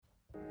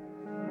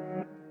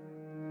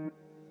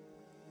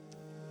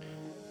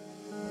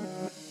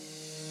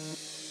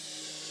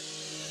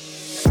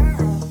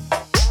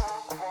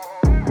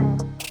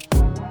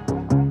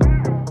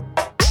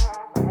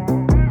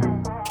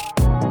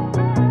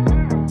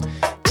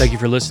Thank you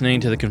for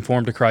listening to the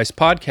Conform to Christ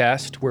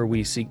podcast, where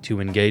we seek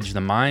to engage the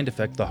mind,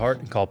 affect the heart,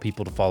 and call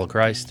people to follow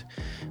Christ.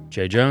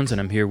 Jay Jones,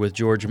 and I'm here with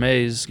George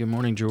Mays. Good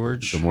morning,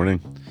 George. Good morning.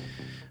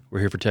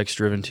 We're here for Text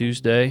Driven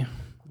Tuesday,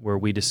 where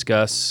we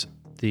discuss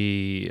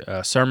the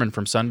sermon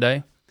from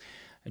Sunday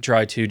and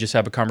try to just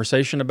have a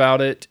conversation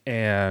about it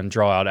and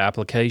draw out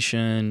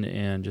application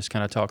and just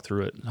kind of talk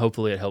through it.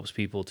 Hopefully it helps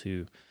people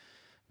to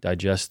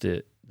digest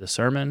the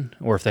sermon,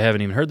 or if they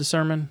haven't even heard the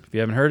sermon, if you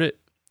haven't heard it,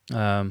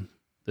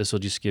 this will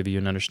just give you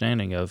an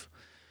understanding of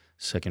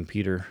 2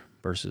 Peter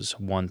verses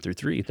 1 through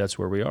 3. That's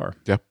where we are.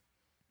 Yep.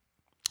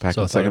 Back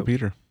in 2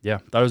 Peter. Yeah,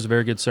 thought it was a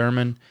very good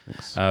sermon.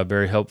 Thanks.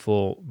 Very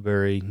helpful,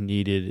 very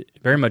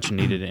much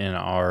needed in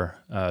our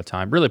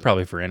time. Really,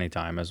 probably for any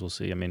time, as we'll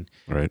see. I mean,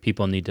 Right.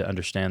 people need to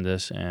understand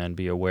this and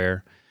be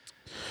aware.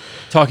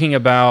 Talking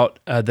about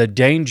the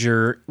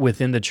danger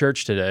within the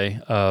church today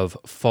of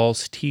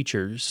false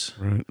teachers,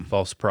 Right.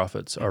 false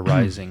prophets are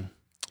rising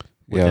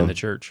within the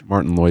church.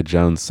 Martin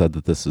Lloyd-Jones said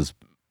that this is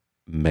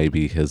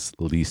maybe his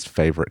least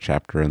favorite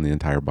chapter in the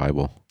entire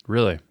Bible.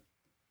 Really?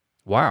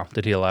 Wow.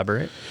 Did he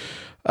elaborate?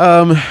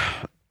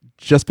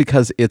 Just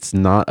because it's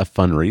not a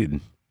fun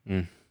read.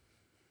 Mm.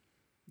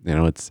 You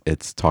know,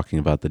 it's talking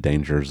about the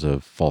dangers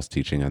of false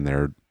teaching and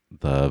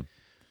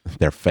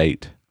their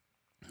fate.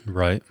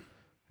 Right.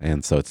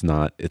 And so it's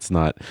not.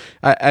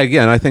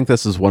 I think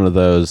this is one of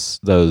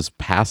those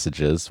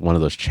passages, one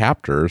of those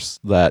chapters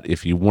that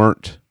if you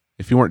weren't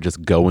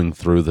just going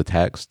through the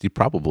text, you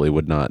probably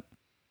would not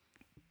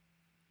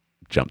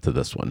jump to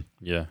this one.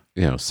 Yeah.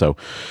 You know, so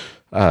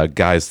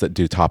guys that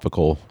do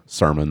topical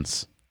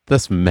sermons,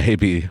 this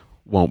maybe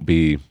won't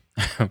be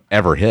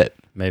ever hit,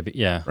 Maybe.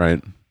 Yeah.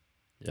 right?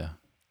 Yeah.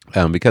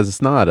 Because it's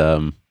not.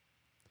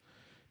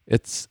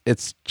 It's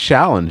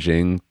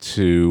challenging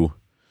to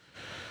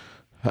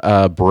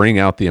bring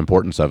out the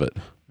importance of it.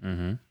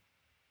 Mm-hmm.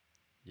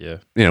 Yeah.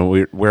 You know,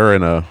 we're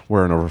in a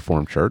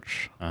Reformed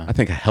church. I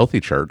think a healthy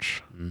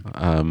church.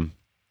 Mm-hmm.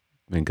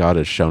 I mean, God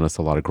has shown us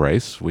a lot of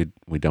grace. We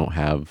don't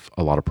have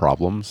a lot of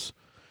problems,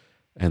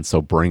 and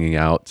so bringing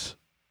out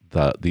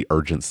the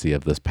urgency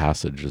of this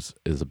passage is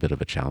a bit of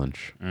a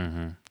challenge.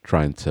 Mm-hmm.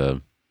 Trying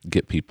to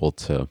get people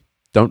to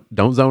don't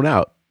zone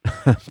out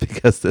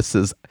because this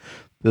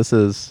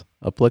is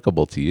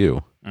applicable to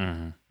you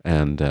Mm-hmm.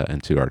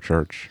 and to our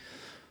church.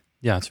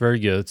 Yeah, it's very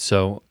good.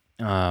 So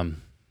I'll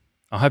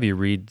have you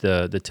read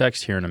the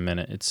text here in a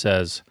minute. It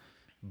says,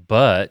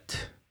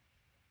 "But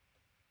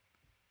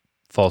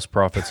false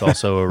prophets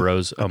also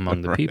arose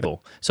among the Right.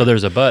 people." So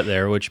there's a but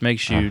there, which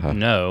makes you Uh-huh.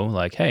 know,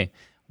 like, hey,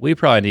 we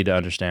probably need to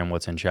understand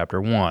what's in chapter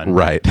 1,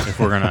 Right. if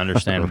we're going to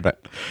understand Right.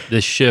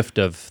 this shift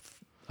of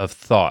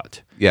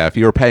thought. Yeah, if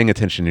you were paying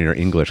attention in your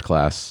English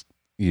class,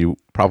 you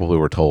probably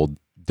were told,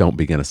 don't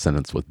begin a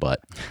sentence with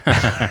but.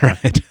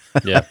 Right?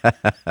 Yeah.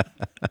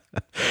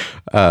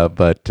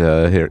 But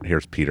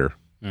here's Peter,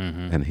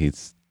 Mm-hmm. and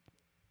he's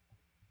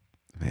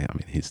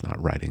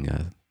not writing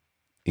a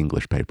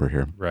English paper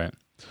here. Right.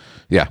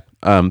 Yeah.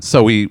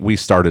 So we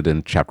started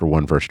in chapter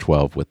 1, verse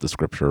 12 with the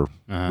scripture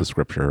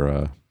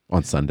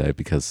on Sunday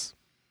because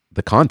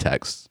the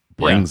context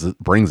brings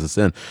us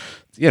in.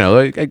 You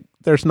know,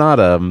 there's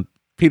not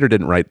Peter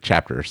didn't write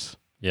chapters.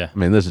 Yeah. I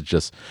mean, this is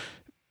just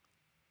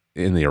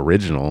in the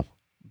original.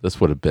 This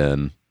would have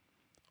been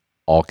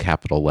all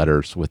capital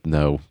letters with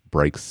no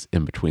breaks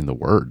in between the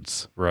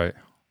words. Right.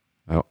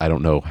 I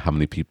don't know how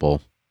many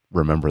people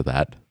remember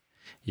that.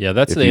 Yeah,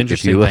 that's the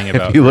interesting thing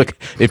about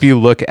if you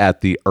look at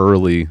the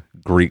early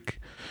Greek,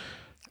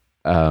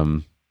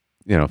 if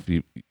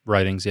you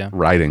writings. Yeah.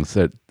 writings,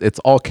 it's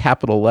all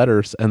capital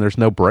letters and there's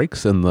no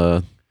breaks in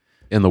the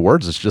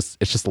words. It's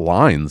just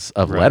lines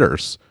of Right.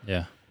 letters,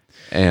 Yeah.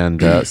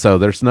 and so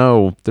there's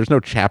no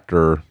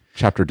chapter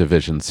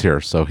divisions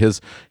here. So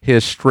his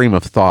stream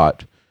of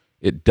thought,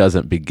 it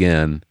doesn't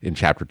begin in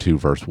chapter 2,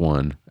 verse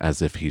 1,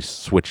 as if he's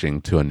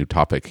switching to a new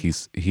topic.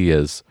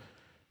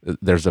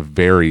 There's a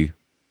very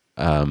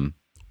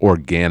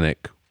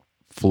organic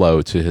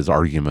flow to his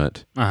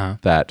argument Uh-huh.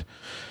 that,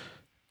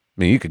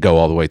 I mean, you could go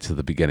all the way to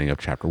the beginning of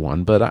chapter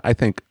 1, but I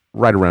think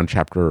right around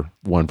chapter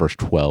 1, verse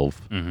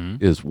 12 Mm-hmm.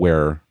 is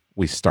where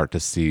we start to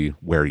see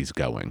where he's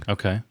going.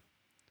 Okay.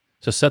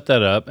 So set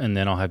that up, and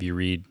then I'll have you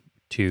read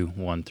 2,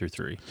 1 through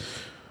 3.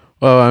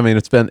 Well, I mean,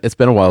 it's been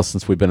a while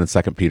since we've been in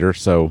 2 Peter,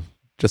 so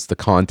just the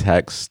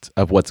context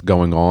of what's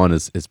going on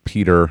is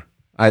Peter.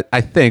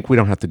 I think we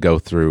don't have to go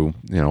through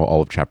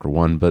all of chapter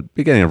 1, but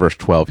beginning of verse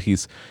 12,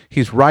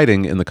 he's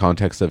writing in the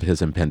context of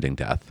his impending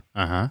death.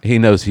 Uh-huh. He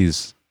knows he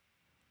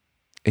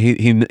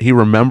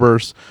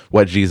remembers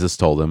what Jesus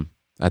told him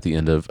at the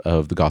end of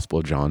the Gospel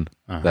of John,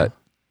 Uh-huh. that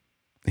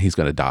he's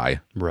going to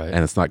die, Right.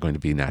 and it's not going to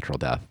be natural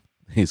death.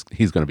 He's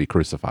going to be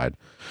crucified,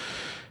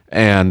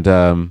 and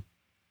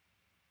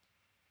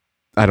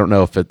I don't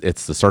know if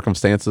it's the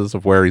circumstances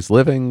of where he's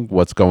living,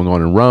 what's going on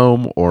in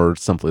Rome, or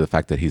simply the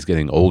fact that he's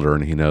getting older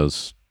and he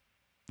knows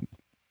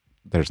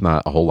there's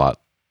not a whole lot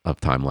of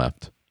time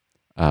left.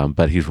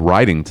 But he's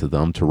writing to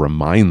them to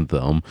remind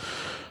them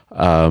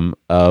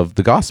of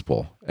the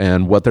gospel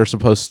and what they're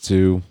supposed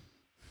to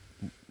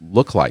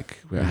look like,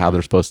 how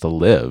they're supposed to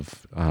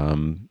live,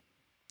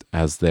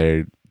 as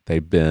they've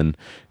been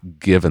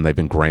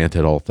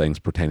granted all things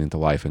pertaining to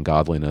life and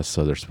godliness,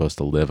 so they're supposed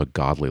to live a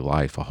godly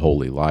life, a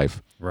holy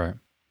life. Right.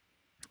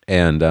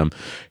 And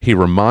he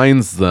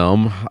reminds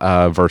them,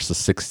 verses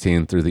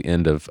 16 through the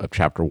end of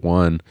chapter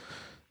 1,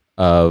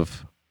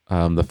 of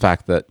the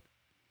fact that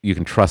you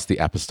can trust the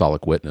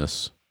apostolic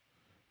witness.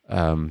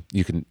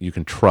 You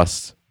can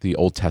trust the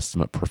Old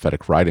Testament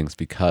prophetic writings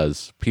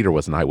because Peter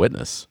was an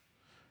eyewitness.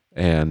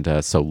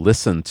 And so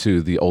listen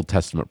to the Old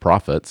Testament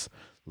prophets.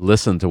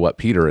 Listen to what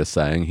Peter is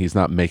saying. He's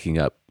not making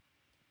up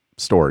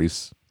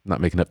stories,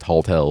 not making up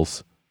tall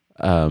tales.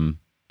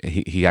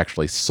 He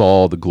actually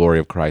saw the glory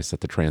of Christ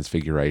at the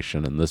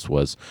Transfiguration, and this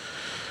was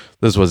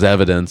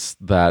evidence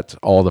that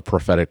all the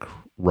prophetic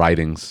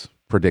writings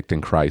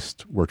predicting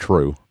Christ were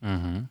true.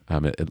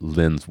 Mm-hmm. It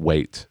lends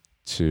weight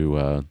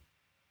to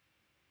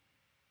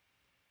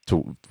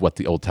what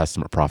the Old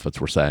Testament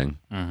prophets were saying,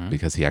 mm-hmm.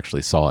 because he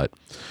actually saw it.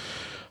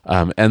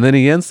 And then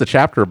he ends the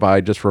chapter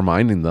by just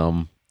reminding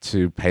them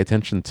to pay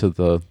attention to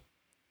the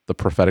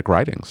prophetic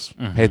writings,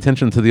 mm-hmm. pay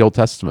attention to the Old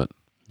Testament.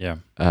 Yeah.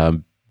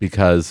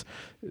 Because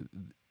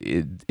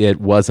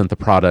it wasn't the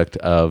product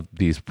of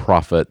these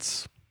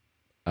prophets'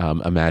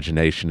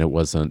 imagination. It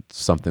wasn't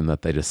something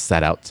that they just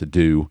set out to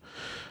do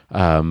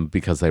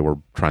because they were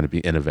trying to be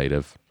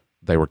innovative.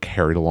 They were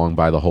carried along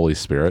by the Holy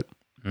Spirit.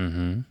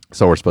 Mm-hmm.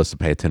 So we're supposed to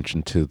pay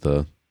attention to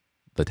the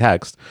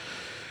text,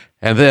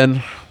 and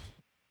then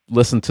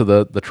listen to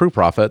the true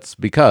prophets,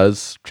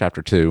 because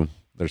chapter 2,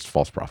 there's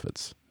false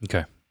prophets.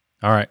 Okay.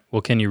 All right.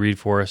 Well, can you read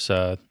for us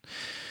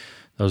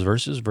those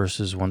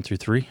verses 1 through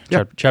 3?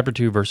 Yep. Chapter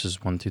 2,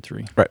 verses 1 through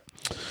 3. Right.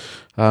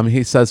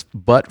 He says,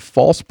 "But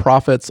false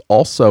prophets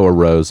also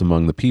arose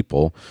among the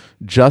people,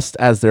 just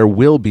as there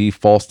will be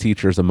false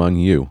teachers among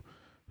you,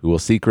 who will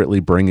secretly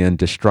bring in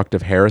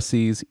destructive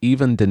heresies,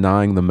 even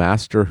denying the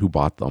master who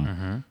bought them,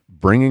 mm-hmm.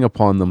 bringing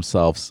upon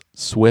themselves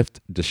swift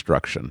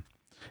destruction.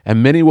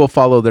 And many will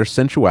follow their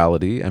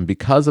sensuality, and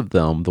because of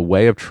them the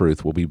way of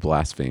truth will be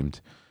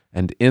blasphemed.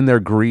 And in their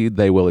greed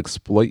they will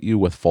exploit you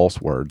with false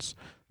words.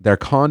 Their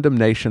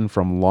condemnation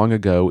from long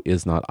ago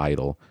is not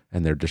idle,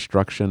 and their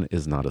destruction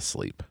is not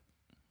asleep."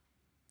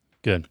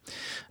 Good.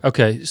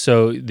 Okay,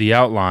 so the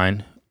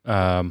outline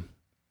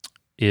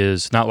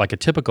is not like a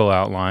typical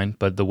outline,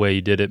 but the way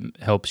you did it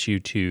helps you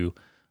to,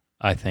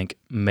 I think,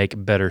 make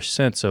better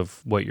sense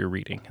of what you're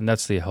reading. And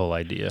that's the whole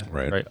idea.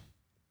 Right?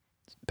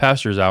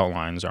 Pastors'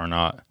 outlines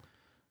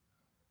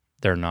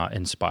they're not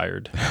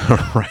inspired.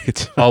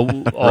 Right.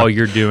 All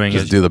you're doing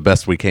just is do the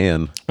best we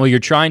can. Well, you're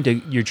trying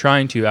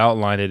to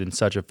outline it in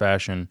such a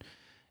fashion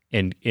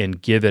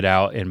and give it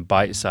out in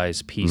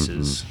bite-sized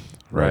pieces,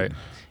 mm-hmm. right?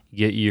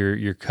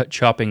 You're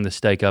chopping the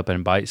steak up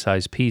in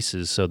bite-sized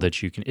pieces so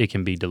that it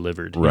can be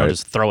delivered. You right. don't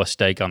just throw a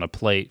steak on a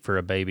plate for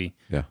a baby.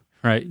 Yeah.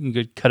 Right. You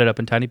could cut it up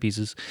in tiny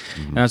pieces,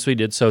 mm-hmm. and that's what we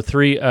did. So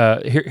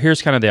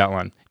here's kind of the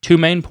outline. 2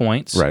 main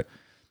points. Right.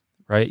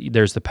 Right.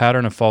 There's the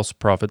pattern of false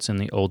prophets in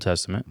the Old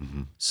Testament.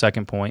 Mm-hmm.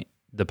 Second point,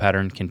 the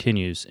pattern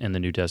continues in the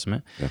New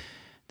Testament. Yeah.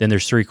 Then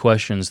there's 3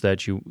 questions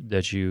that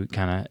you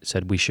kind of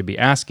said we should be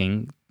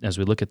asking as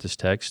we look at this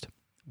text.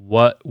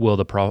 What will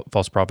the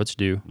false prophets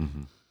do?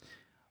 Mm-hmm.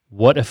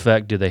 What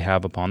effect do they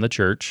have upon the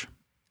church?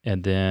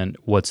 And then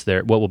what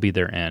will be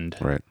their end?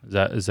 Right.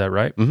 Is that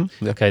right?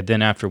 Mm-hmm. Yeah. Okay.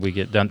 Then after we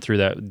get done through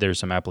that, there's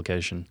some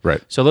application.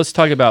 Right. So let's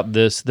talk about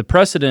this. The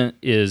precedent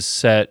is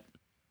set.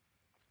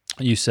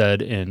 You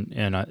said,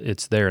 and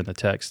it's there in the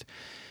text,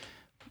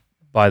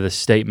 by the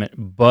statement,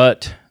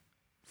 "But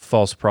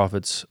false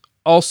prophets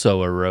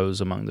also arose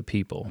among the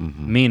people,"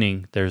 mm-hmm.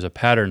 meaning there's a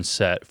pattern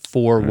set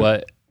for right.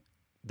 what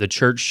the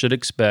church should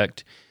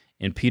expect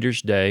in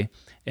Peter's day,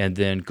 and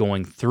then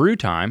going through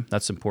time,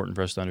 that's important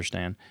for us to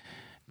understand,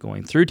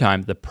 going through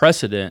time, the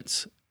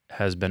precedence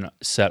has been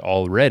set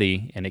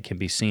already, and it can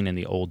be seen in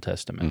the Old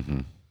Testament. Mm-hmm.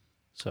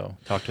 So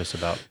talk to us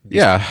about these.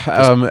 Yeah,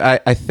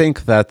 I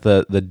think that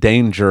the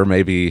danger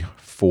maybe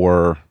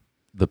for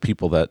the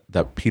people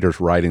that Peter's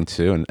writing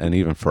to, and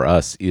even for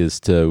us, is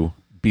to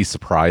be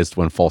surprised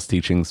when false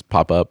teachings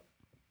pop up.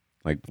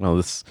 Like, well,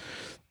 this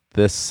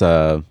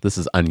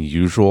is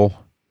unusual.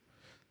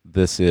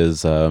 This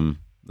is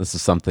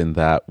something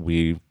that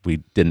we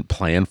didn't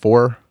plan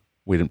for.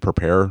 We didn't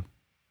prepare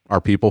our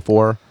people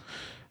for.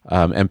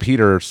 And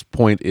Peter's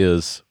point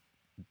is,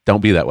 don't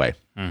be that way.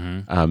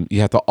 Mm-hmm. You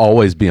have to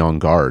always be on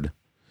guard.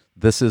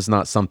 This is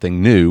not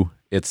something new.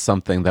 It's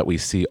something that we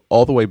see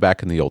all the way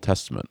back in the Old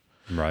Testament.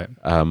 Right.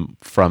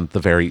 From the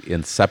very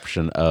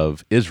inception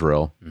of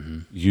Israel,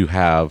 mm-hmm. you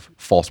have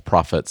false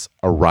prophets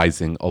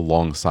arising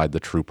alongside the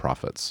true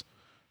prophets.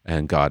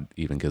 And God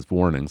even gives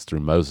warnings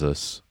through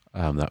Moses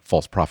that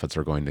false prophets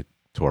are going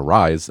to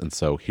arise. And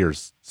so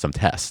here's some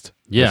test.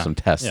 Yeah. Here's some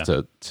tests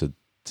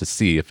to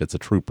see if it's a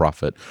true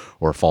prophet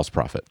or a false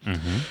prophet.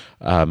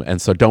 Mm-hmm.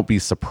 And so don't be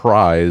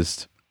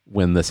surprised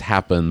when this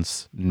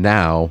happens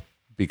now,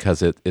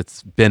 because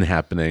it's been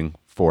happening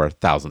for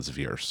thousands of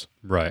years.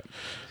 Right.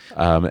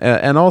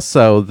 And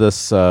also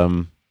this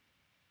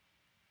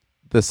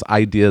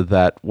idea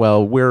that,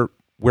 well, we're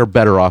we're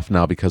better off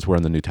now because we're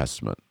in the New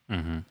Testament.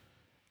 Mm-hmm.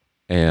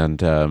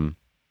 And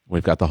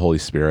we've got the Holy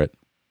Spirit.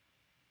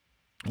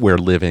 We're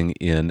living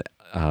in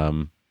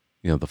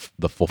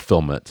the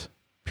fulfillment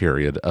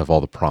period of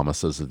all the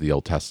promises of the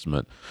Old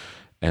Testament,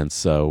 and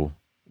so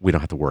we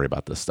don't have to worry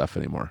about this stuff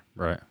anymore.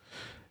 Right.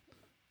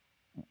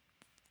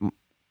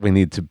 We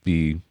need to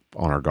be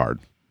on our guard.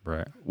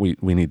 Right. We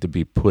need to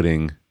be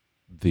putting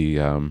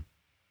the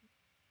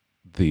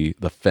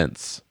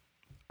fence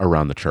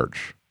around the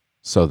church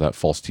so that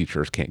false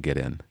teachers can't get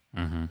in.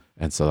 Mm-hmm.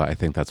 And so I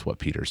think that's what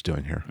Peter's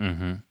doing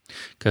here.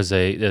 Because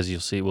they, as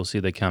we'll see,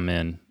 they come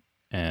in,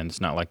 and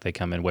it's not like they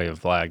come in waving a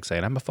flag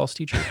saying, "I'm a false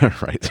teacher."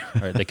 Right.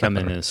 Right. They come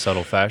in a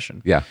subtle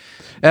fashion. Yeah.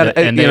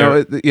 And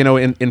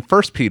in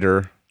 1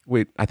 Peter,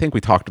 I think we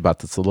talked about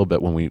this a little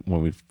bit when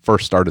we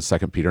first started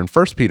 2 Peter. In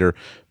 1 Peter,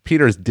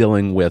 Peter's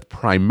dealing with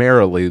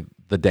primarily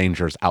the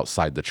dangers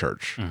outside the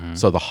church. Mm-hmm.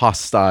 So the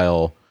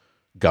hostile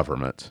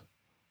government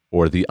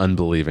or the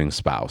unbelieving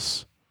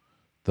spouse,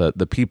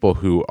 the people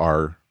who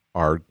are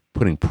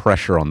putting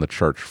pressure on the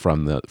church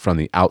from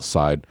the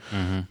outside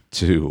mm-hmm.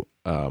 to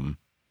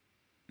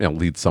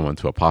lead someone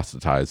to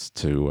apostatize,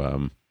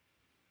 to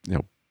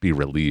be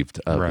relieved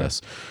of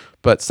this.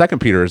 But 2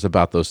 Peter is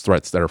about those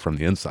threats that are from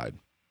the inside.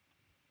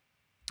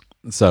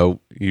 So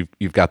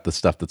you've got the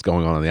stuff that's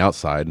going on the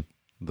outside.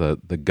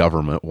 The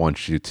government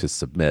wants you to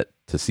submit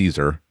to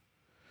Caesar,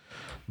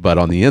 but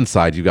on the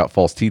inside you've got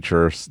false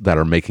teachers that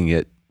are making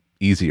it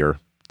easier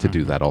to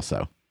do that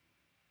also.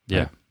 Yeah.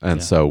 Right?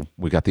 And so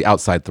we got the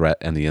outside threat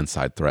and the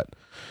inside threat.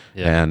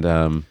 Yeah.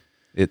 And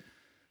it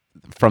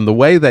from the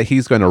way that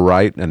he's going to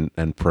write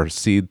and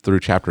proceed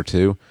through chapter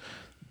 2,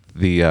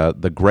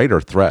 the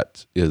greater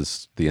threat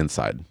is the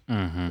inside.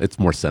 Mm-hmm. It's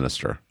more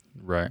sinister.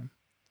 Right.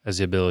 As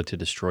the ability to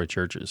destroy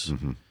churches.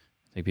 Mm-hmm.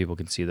 I think people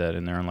can see that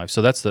in their own life.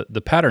 So that's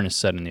the pattern is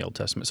set in the Old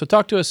Testament. So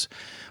talk to us,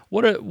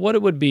 what it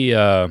would be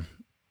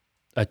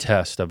a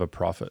test of a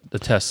prophet, the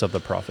tests of the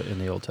prophet in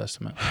the Old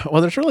Testament.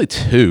 Well, there's really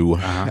two,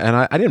 and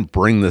I didn't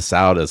bring this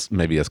out as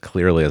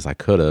clearly as I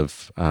could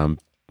have.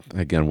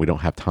 Again, we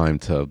don't have time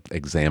to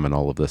examine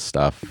all of this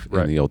stuff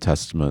in the Old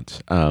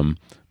Testament.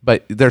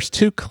 But there's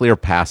two clear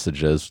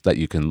passages that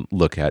you can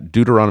look at,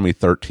 Deuteronomy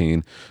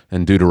 13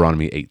 and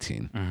Deuteronomy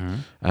 18. Mm-hmm.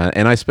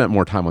 And I spent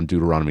more time on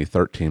Deuteronomy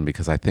 13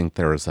 because I think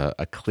there is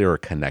a clearer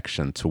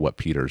connection to what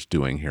Peter's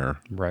doing here.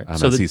 Right.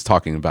 So as he's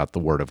talking about the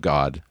Word of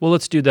God. Well,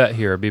 let's do that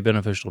here. It'd be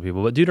beneficial to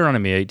people. But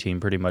Deuteronomy 18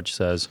 pretty much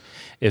says,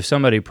 if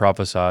somebody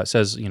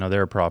says,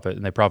 they're a prophet,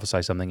 and they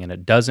prophesy something and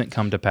it doesn't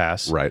come to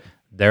pass, right,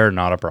 they're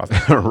not a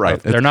prophet. Right.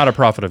 They're not a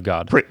prophet of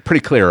God. Pretty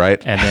clear, right?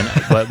 And then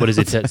what does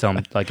he tell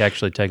them? Like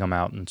actually take them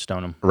out and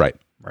stone them. Right.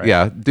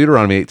 Yeah.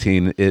 Deuteronomy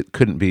 18, it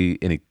couldn't be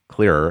any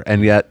clearer.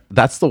 And yet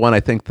that's the one I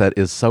think that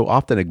is so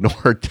often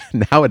ignored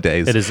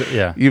nowadays. It is,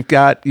 yeah. You've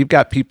got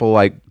people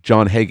like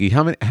John Hagee.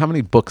 How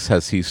many books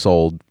has he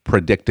sold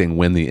predicting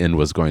when the end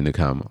was going to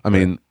come? I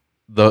mean,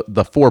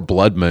 the 4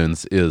 blood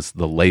moons is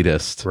the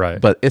latest, right,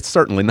 but it's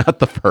certainly not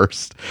the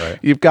first. Right.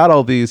 You've got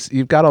all these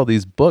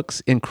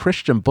books in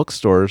Christian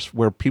bookstores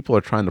where people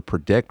are trying to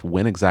predict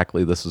when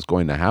exactly this is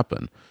going to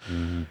happen.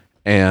 Mm-hmm.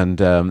 And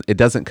it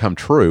doesn't come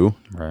true.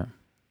 Right.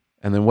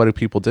 And then what do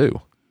people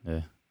do?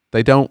 Yeah.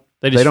 They don't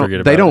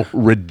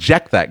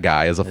reject that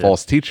guy as a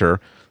false teacher.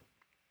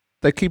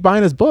 They keep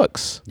buying his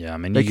books. Yeah, I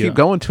mean, they keep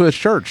going to his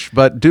church.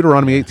 But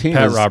Deuteronomy 18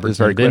 Pat is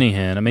Robertson, very clear. Benny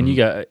Hinn. I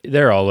mean,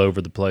 they're all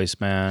over the place,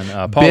 man.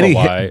 Paula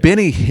White.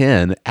 Benny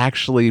Hinn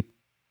actually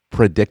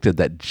predicted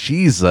that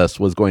Jesus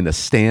was going to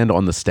stand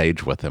on the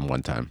stage with him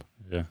one time.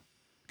 Yeah.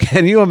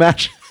 Can you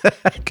imagine?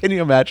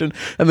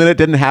 And then it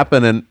didn't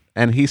happen,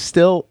 and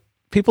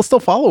people still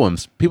follow him.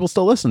 People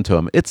still listen to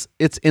him. It's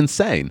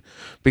insane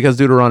because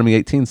Deuteronomy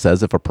 18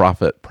 says if a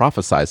prophet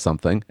prophesies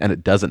something and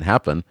it doesn't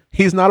happen,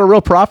 he's not a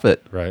real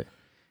prophet. Right.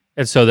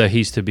 And so that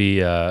he's to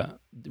be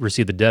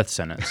receive the death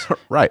sentence.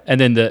 Right.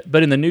 And then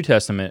but in the New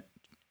Testament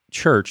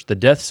church, the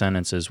death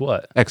sentence is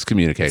what?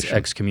 Excommunication. It's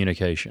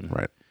excommunication.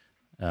 Right.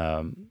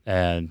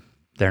 And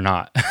they're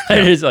not.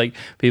 It's like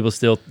people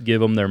still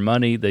give them their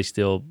money. They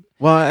still.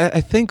 Well,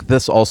 I think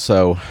this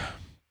also,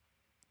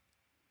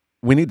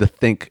 we need to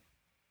think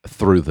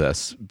through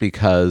this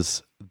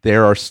because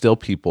there are still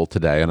people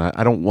today, and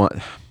I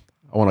want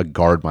to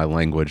guard my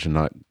language and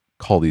not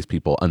call these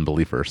people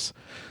unbelievers.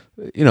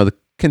 The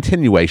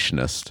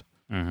continuationists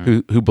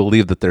who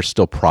believe that there's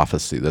still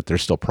prophecy, that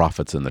there's still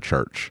prophets in the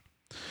church,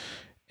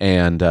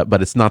 and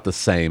but it's not the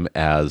same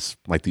as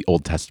like the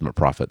Old Testament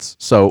prophets.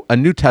 So a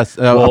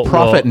a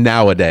prophet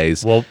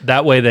nowadays. Well,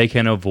 that way they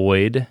can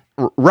avoid.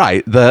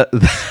 Right, the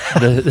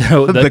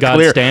God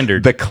clear,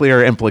 standard, the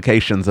clear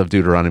implications of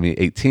Deuteronomy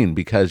 18,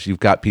 because you've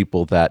got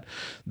people that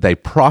they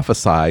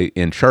prophesy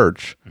in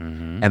church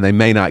and they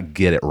may not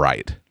get it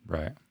right.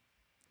 Right.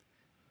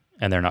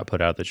 And they're not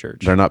put out of the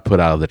church. They're not put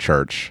out of the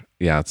church.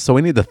 Yeah. So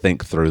we need to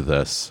think through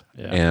this.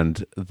 Yeah.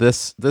 And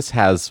this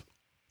has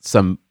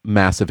some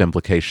massive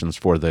implications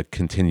for the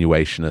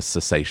continuationist,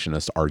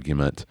 cessationist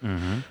argument.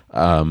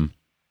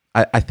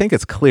 I think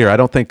it's clear. I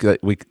don't think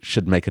that we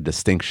should make a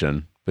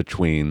distinction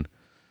between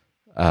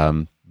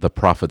the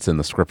prophets in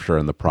the scripture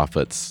and the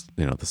prophets,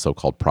 the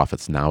so-called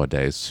prophets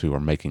nowadays who are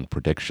making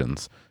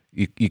predictions,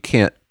 you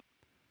can't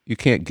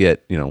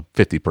get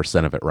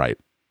 50% of it right.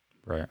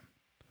 Right.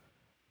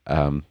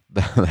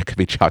 That could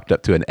be chalked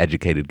up to an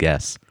educated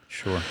guess.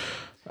 Sure.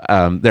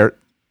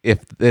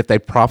 If they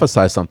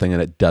prophesy something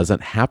and it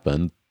doesn't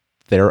happen,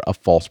 they're a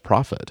false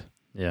prophet.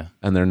 Yeah.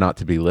 And they're not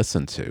to be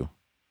listened to.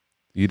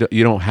 You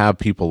don't have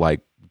people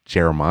like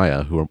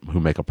Jeremiah who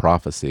make a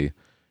prophecy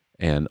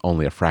and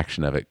only a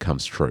fraction of it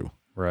comes true.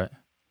 Right.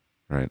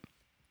 Right.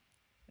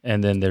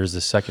 And then there's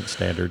the second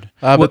standard,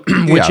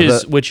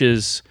 which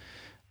is,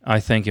 I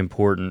think,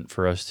 important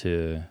for us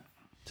to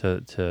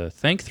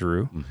think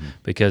through,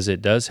 because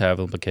it does have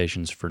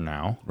implications for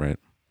now. Right.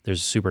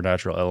 There's a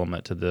supernatural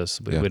element to this,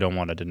 but we don't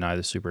want to deny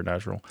the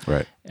supernatural.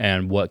 Right.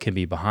 And what can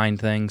be behind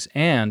things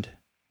and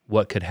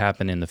what could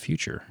happen in the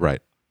future.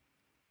 Right.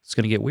 It's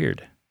going to get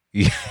weird.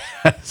 Yeah,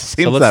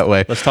 seems that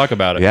way. Let's talk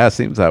about it. Yeah, it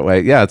seems that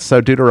way. Yeah,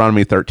 so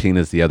Deuteronomy 13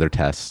 is the other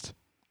test.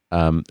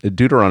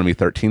 Deuteronomy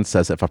 13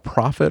 says, if a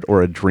prophet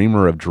or a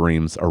dreamer of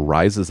dreams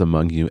arises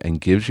among you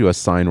and gives you a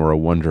sign or a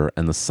wonder,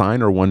 and the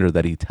sign or wonder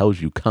that he tells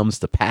you comes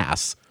to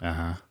pass,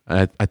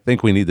 I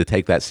think we need to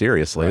take that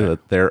seriously,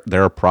 that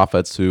there are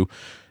prophets who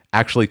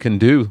actually can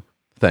do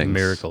things.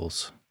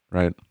 Miracles.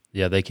 Right.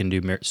 Yeah, they can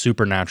do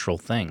supernatural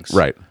things.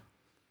 Right.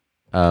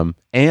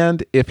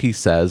 And if he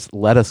says,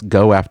 let us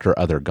go after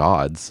other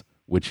gods,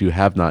 which you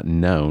have not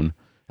known,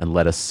 and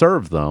let us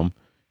serve them,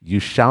 you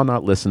shall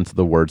not listen to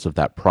the words of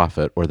that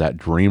prophet or that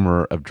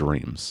dreamer of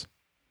dreams.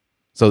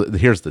 So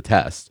here's the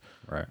test.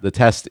 Right. The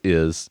test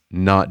is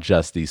not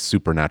just these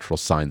supernatural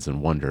signs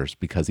and wonders,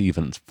 because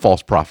even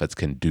false prophets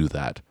can do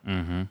that.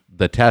 Mm-hmm.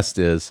 The test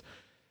is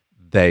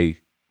they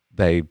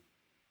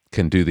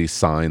can do these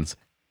signs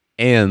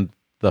and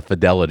the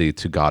fidelity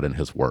to God and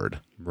his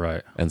word.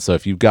 Right. And so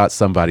if you've got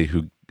somebody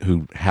who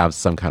has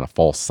some kind of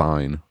false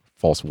sign,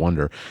 false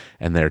wonder,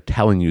 and they're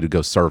telling you to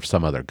go serve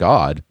some other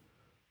god,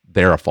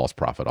 they're a false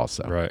prophet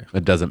also. Right.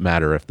 It doesn't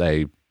matter if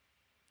they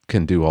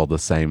can do all the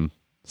same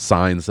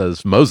signs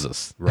as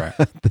Moses. Right.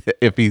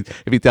 If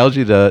he tells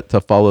you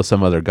to follow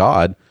some other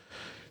god,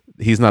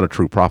 he's not a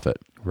true prophet.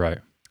 Right.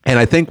 And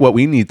I think what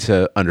we need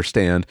to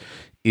understand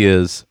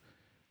is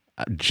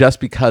just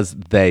because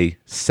they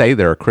say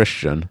they're a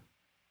Christian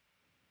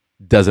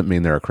doesn't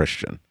mean they're a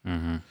Christian.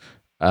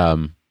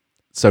 Mm-hmm.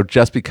 So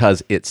just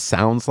because it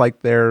sounds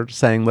like they're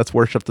saying let's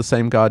worship the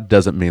same God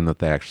doesn't mean that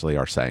they actually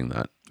are saying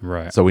that.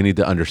 Right. So we need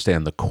to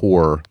understand the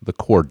core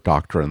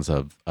doctrines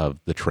of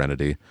the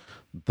Trinity,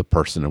 the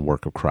person and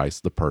work of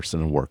Christ, the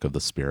person and work of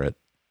the Spirit.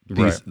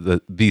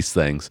 These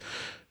things,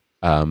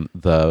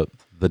 the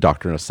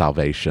doctrine of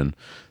salvation.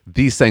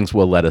 These things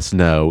will let us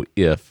know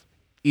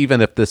even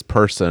if this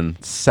person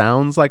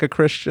sounds like a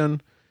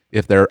Christian,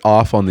 if they're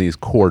off on these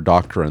core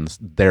doctrines,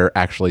 they're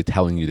actually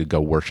telling you to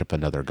go worship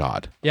another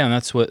god. Yeah, and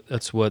that's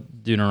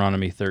what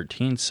Deuteronomy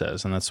 13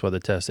 says, and that's what the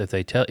test. If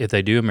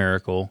they do a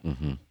miracle,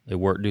 they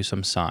do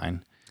some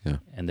sign,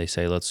 and they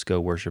say, "Let's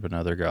go worship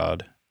another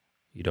god,"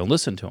 you don't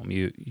listen to them.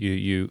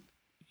 You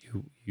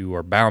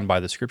are bound by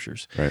the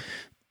scriptures. Right.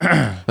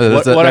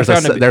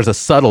 There's a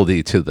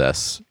subtlety to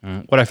this.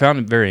 What I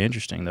found very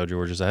interesting, though,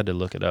 George, is I had to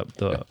look it up.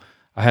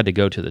 I had to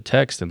go to the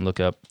text and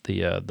look up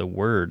the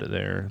word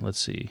there. Let's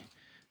see.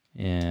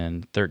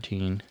 In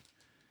 13,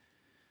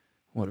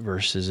 what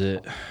verse is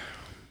it?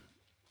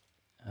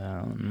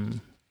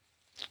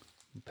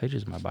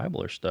 Pages of my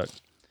Bible are stuck.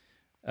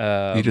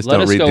 You just let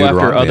don't us read go after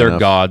Deuteronomy other enough.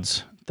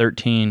 gods.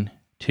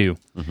 13:2.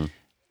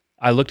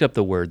 I looked up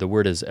the word. The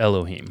word is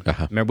Elohim.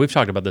 Remember, we've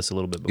talked about this a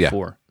little bit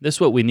before. This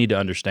is what we need to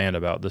understand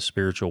about the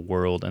spiritual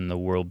world and the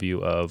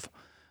worldview of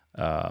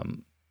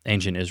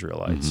ancient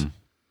Israelites.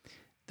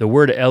 The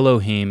word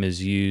Elohim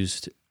is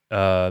used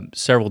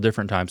several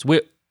different times.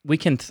 We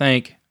can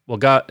think, well,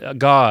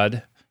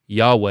 God,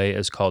 Yahweh,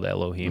 is called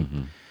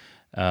Elohim.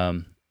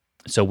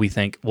 So we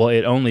think, well,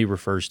 it only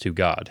refers to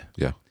God.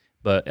 Yeah.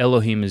 But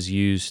Elohim is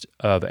used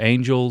of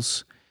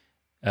angels,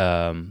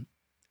 and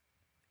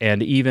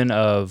even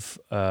of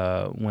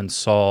when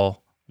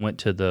Saul went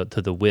to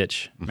the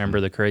witch.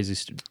 Remember the crazy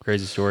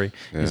story?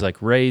 Yeah. He's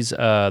like, raise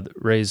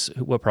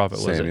what prophet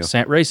was Samuel.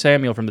 it? Raise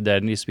Samuel from the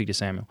dead. I need to speak to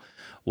Samuel.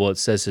 Well, it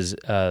says his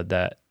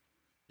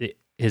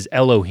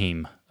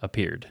Elohim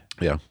appeared.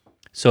 Yeah.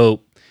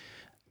 So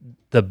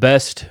the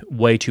best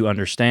way to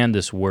understand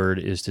this word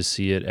is to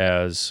see it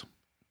as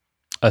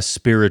a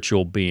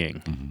spiritual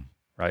being,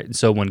 right? And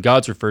so when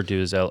God's referred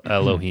to as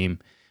Elohim,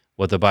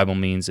 what the Bible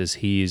means is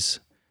he's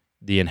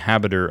the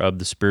inhabitor of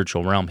the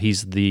spiritual realm.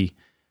 He's the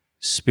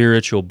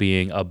spiritual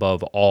being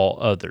above all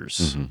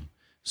others.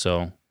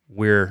 So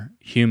we're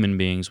human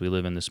beings. We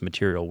live in this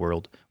material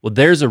world. Well,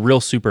 there's a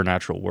real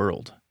supernatural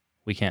world.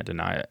 We can't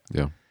deny it.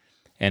 Yeah.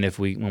 And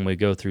when we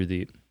go through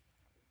the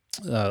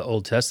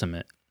Old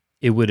Testament,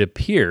 it would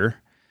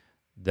appear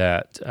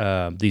that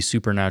these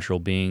supernatural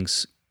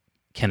beings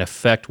can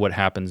affect what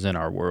happens in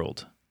our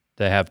world.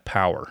 They have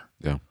power.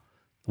 Yeah.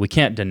 We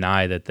can't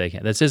deny that they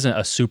can. This isn't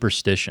a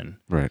superstition,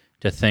 Right.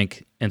 to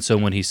think. And so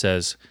when he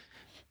says,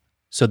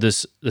 So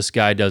this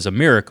guy does a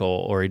miracle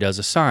or he does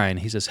a sign.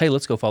 He says, hey,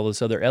 let's go follow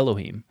this other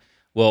Elohim.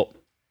 Well,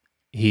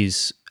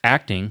 he's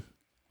acting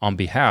on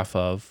behalf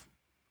of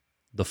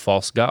the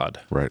false god,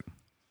 Right.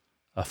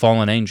 a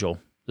fallen angel.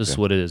 This is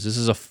what it is. This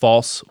is a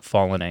false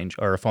fallen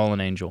angel, or a fallen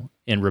angel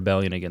in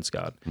rebellion against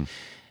God.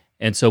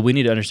 And so we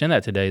need to understand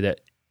that today,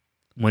 that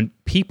when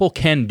people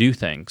can do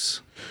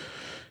things,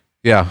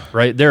 Yeah.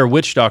 right? There are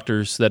witch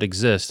doctors that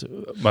exist.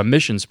 My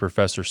missions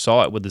professor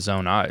saw it with his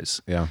own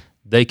eyes. Yeah.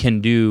 They can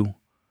do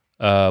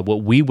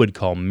what we would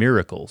call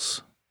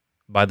miracles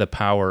by the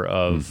power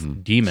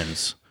of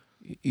demons.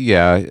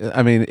 Yeah.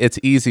 I mean, it's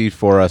easy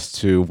for us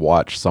to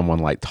watch someone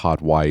like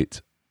Todd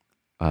White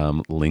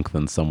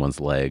lengthen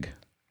someone's leg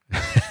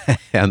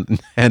and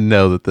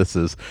know that this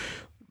is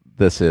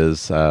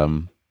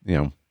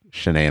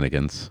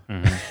shenanigans.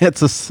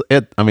 It's a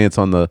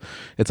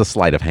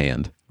sleight of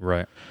hand.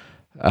 Right.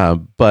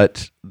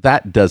 But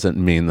that doesn't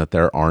mean that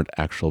there aren't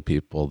actual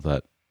people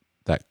that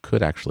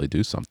could actually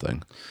do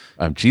something.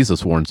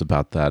 Jesus warns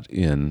about that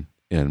in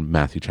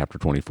Matthew chapter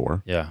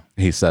 24. Yeah.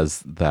 He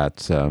says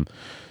that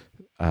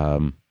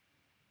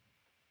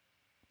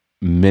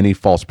many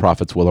false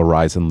prophets will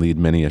arise and lead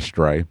many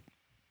astray,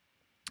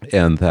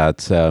 and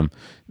that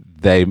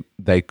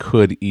they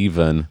could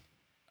even,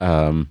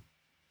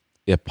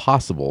 if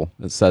possible,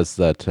 it says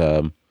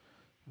that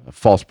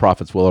false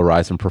prophets will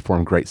arise and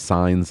perform great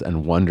signs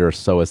and wonders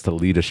so as to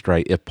lead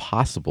astray, if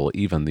possible,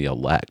 even the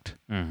elect.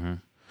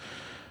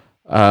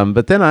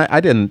 But then I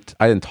didn't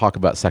talk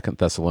about 2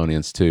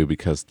 Thessalonians 2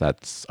 because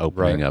that's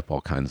opening up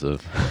all kinds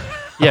of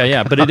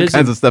but it is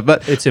kinds of stuff.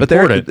 But it's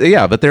important.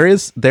 important. But there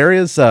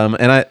is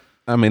and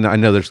I mean I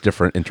know there's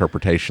different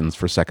interpretations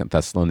for 2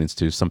 Thessalonians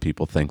 2. Some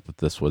people think that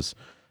this was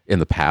in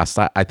the past.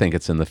 I think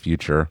it's in the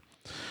future.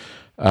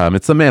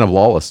 It's the man of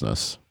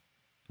lawlessness,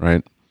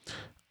 right?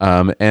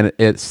 And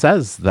it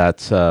says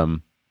that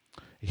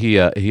he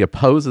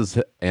opposes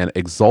and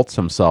exalts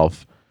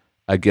himself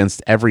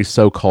against every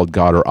so-called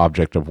God or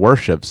object of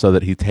worship, so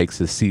that he takes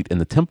his seat in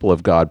the temple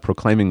of God,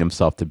 proclaiming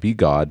himself to be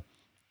God.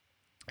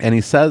 And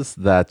he says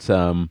that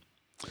the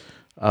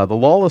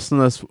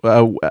lawlessness,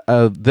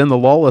 then the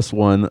lawless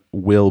one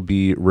will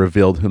be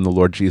revealed, whom the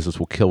Lord Jesus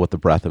will kill with the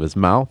breath of his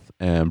mouth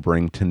and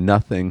bring to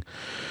nothing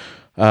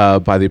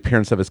by the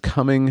appearance of his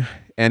coming.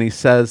 And he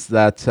says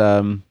that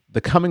the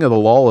coming of the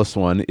lawless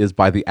one is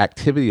by the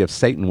activity of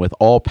Satan with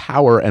all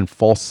power and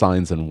false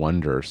signs and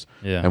wonders,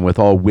 and with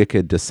all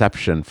wicked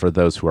deception for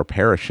those who are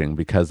perishing,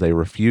 because they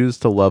refuse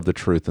to love the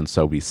truth and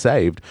so be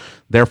saved.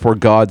 Therefore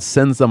God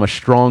sends them a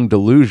strong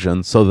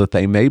delusion so that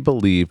they may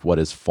believe what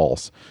is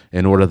false,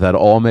 in order that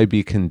all may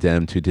be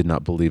condemned who did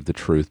not believe the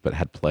truth but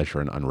had pleasure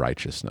in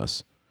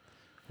unrighteousness.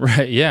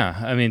 Right, yeah.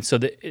 I mean, so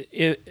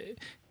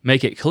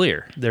make it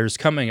clear. There's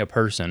coming a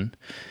person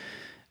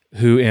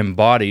who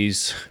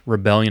embodies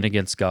rebellion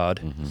against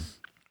God.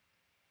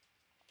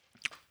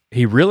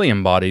 He really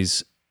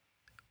embodies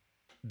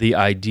the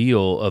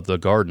ideal of the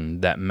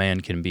garden, that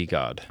man can be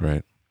God.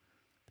 Right.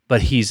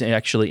 But he's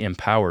actually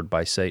empowered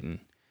by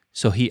Satan.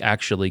 So he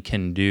actually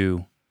can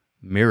do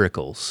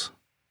miracles.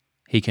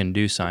 He can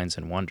do signs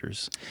and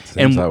wonders.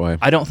 Seems that way.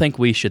 I don't think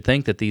we should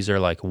think that these are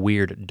like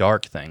weird,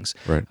 dark things.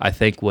 Right. I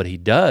think what he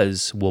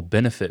does will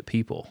benefit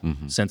people,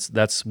 since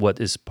that's what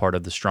is part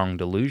of the strong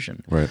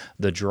delusion, Right.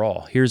 the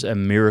draw. Here's a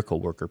miracle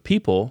worker.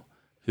 People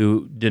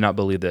who do not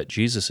believe that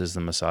Jesus is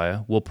the Messiah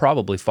will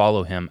probably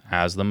follow him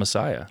as the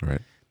Messiah. Right.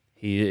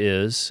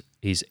 He's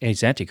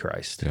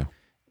Antichrist. Yeah.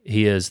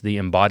 He is the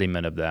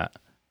embodiment of that.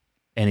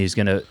 And he's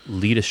going to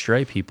lead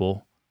astray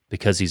people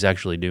because he's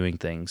actually doing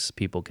things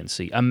people can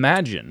see.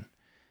 Imagine,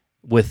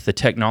 with the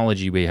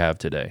technology we have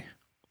today,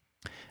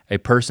 a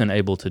person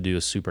able to do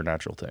a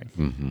supernatural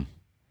thing.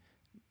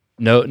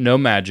 No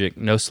magic,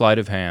 no sleight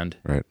of hand.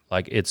 Right.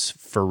 Like, it's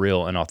for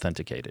real and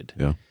authenticated.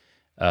 Yeah.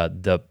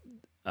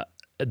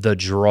 The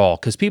draw,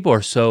 because people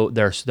are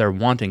they're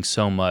wanting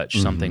so much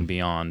something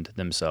beyond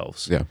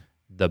themselves. Yeah.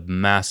 The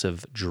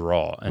massive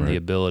draw and the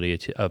ability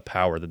of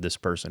power that this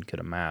person could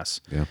amass.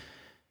 Yeah.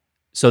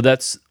 So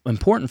that's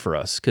important for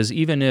us, because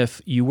even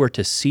if you were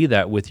to see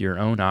that with your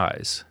own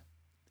eyes,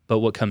 but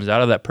what comes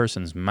out of that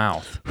person's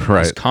mouth is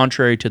Right.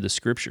 contrary to the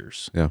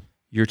scriptures, Yeah.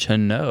 you're to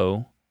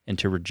know and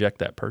to reject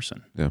that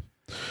person. Yeah.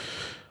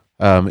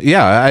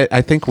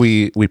 I think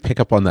we pick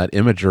up on that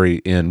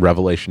imagery in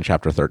Revelation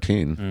chapter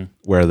 13,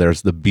 where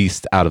there's the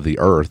beast out of the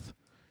earth.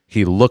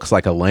 He looks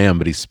like a lamb,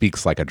 but he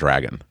speaks like a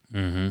dragon.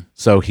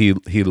 So he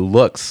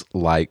looks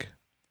like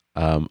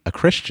a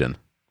Christian,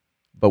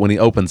 but when he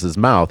opens his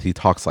mouth, he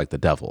talks like the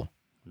devil.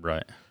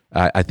 Right.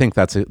 I think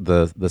that's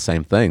the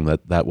same thing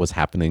that was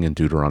happening in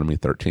Deuteronomy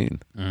 13.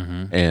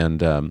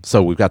 And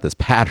so we've got this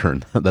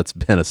pattern that's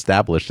been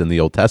established in the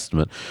Old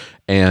Testament,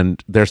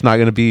 and there's not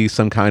going to be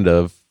some kind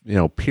of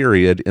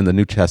period in the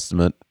New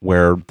Testament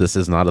where this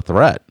is not a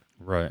threat.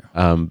 Right.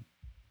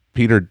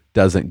 Peter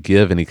doesn't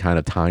give any kind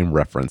of time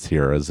reference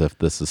here as if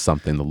this is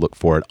something to look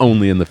for it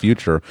only in the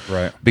future.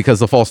 Right. Because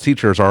the false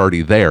teachers are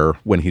already there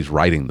when he's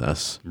writing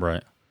this.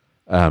 Right.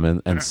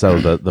 And so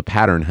the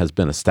pattern has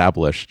been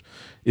established.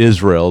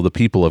 Israel, the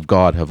people of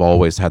God, have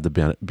always had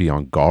to be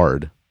on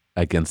guard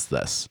against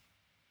this.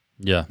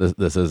 Yeah.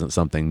 This isn't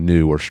something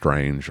new or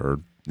strange or,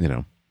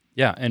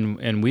 Yeah,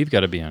 and we've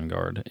got to be on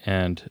guard.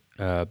 And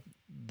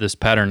this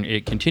pattern,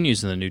 it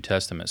continues in the New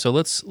Testament. So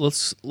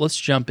let's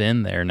jump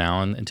in there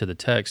now into the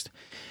text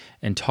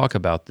and talk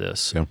about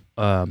this.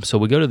 Yeah. So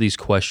we go to these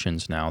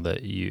questions now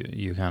that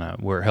you kind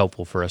of were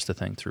helpful for us to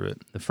think through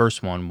it. The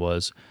first one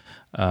was,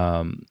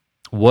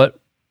 what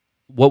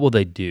will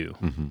they do?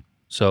 Mm-hmm.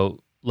 So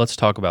let's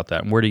talk about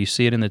that. And where do you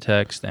see it in the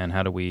text, and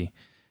how do we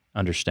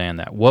understand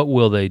that? What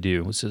will they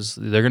do? It says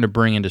they're going to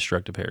bring in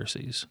destructive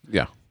heresies.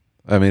 Yeah.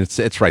 I mean,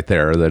 it's right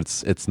there.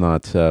 That it's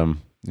not.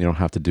 You don't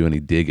have to do any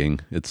digging.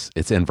 It's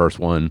in verse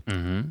 1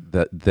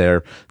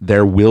 that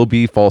there will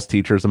be false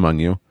teachers among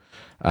you.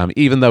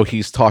 Even though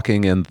he's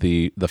talking in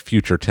the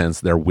future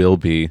tense, there will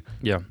be.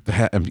 Yeah.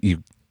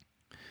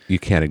 You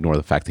can't ignore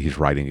the fact that he's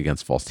writing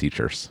against false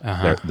teachers.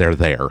 Uh-huh. They're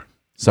there.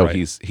 So Right.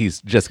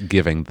 he's just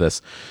giving this.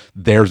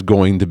 There's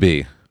going to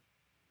be.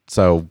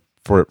 So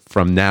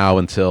from now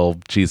until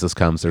Jesus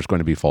comes, there's going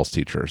to be false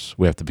teachers.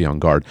 We have to be on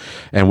guard.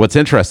 And what's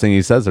interesting,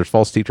 he says there's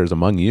false teachers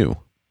among you.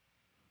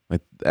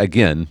 Like,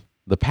 again,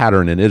 the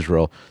pattern in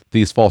Israel,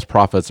 these false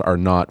prophets are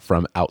not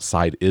from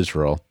outside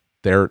Israel.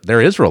 They're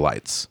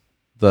Israelites.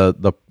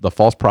 The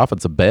false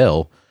prophets of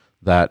Baal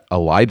that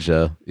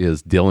Elijah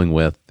is dealing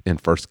with in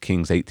 1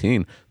 Kings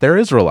 18, they're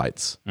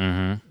Israelites.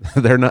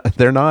 Mm-hmm.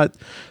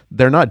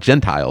 They're not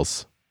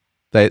Gentiles.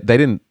 They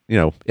didn't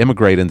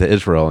immigrate into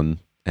Israel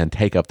and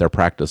take up their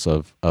practice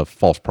of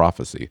false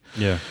prophecy.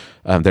 Yeah.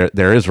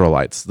 They're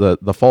Israelites.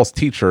 The false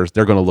teachers,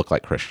 they're going to look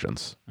like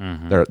Christians.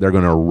 Mm-hmm. They're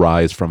going to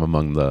arise from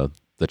among the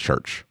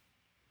church,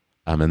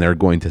 and they're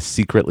going to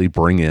secretly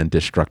bring in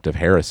destructive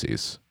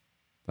heresies.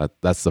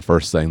 That's the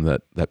first thing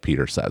that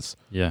Peter says.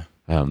 Yeah.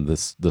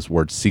 This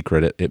word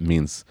secret, it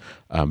means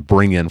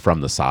bring in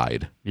from the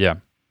side. Yeah.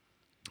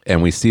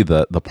 And we see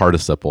the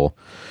participle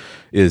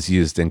is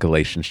used in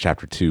Galatians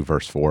chapter 2,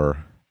 verse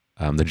 4.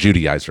 The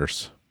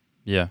Judaizers.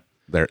 Yeah.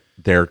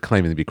 They're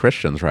claiming to be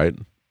Christians, right?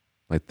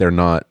 Like they're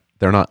not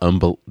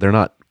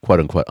quote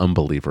unquote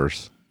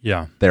unbelievers.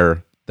 Yeah.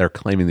 They're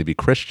claiming to be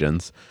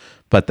Christians,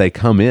 but they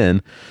come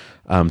in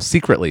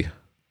secretly.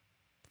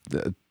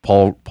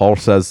 Paul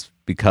says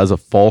because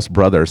of false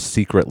brothers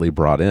secretly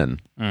brought in,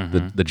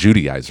 the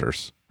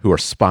Judaizers who are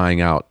spying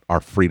out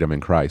our freedom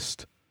in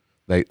Christ.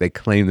 They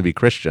claim to be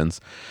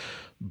Christians,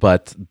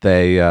 but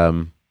they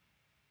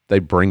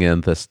bring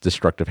in this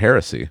destructive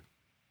heresy.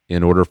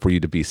 In order for you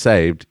to be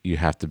saved, you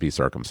have to be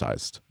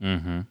circumcised.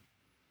 Mm-hmm.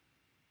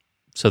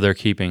 So they're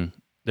keeping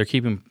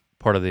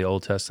part of the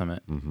Old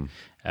Testament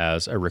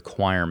as a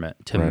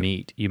requirement to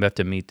meet. You have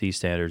to meet these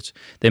standards.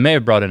 They may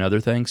have brought in other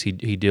things. He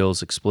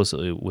deals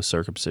explicitly with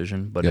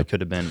circumcision, but it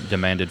could have been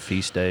demanded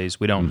feast days.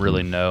 We don't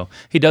really know.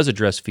 He does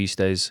address feast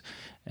days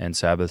and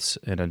Sabbaths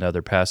in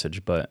another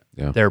passage, but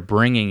they're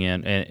bringing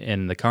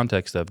in the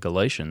context of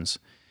Galatians.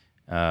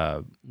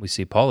 We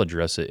see Paul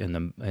address it in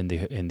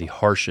the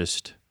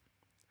harshest.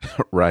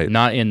 Right.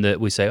 Not in that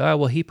we say, oh,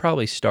 well, he'd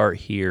probably start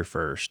here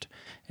first,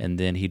 and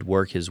then he'd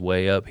work his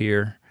way up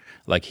here.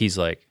 Like he's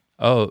like,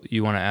 oh,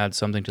 you want to add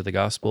something to the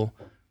gospel?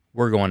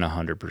 We're going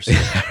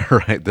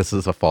 100%. Right. This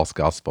is a false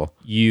gospel.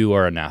 You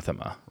are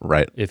anathema.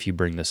 Right. If you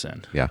bring this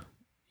in. Yeah.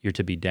 You're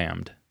to be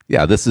damned.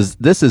 Yeah, this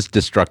is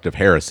destructive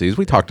heresies.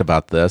 We talked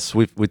about this.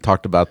 We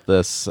talked about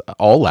this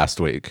all last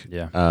week.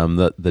 Yeah.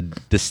 The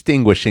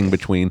distinguishing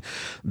between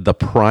the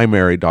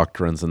primary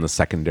doctrines and the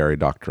secondary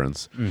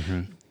doctrines.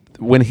 Mm-hmm.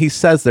 When he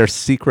says they're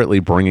secretly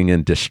bringing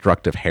in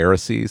destructive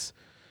heresies,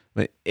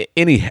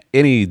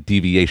 any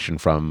deviation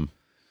from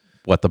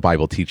what the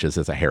Bible teaches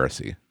is a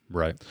heresy.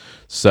 Right.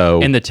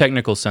 So in the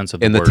technical sense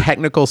of the word. word. In the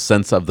technical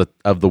sense of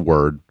the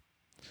word.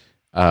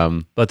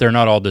 But they're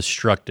not all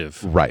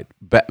destructive. Right.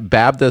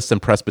 Baptists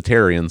and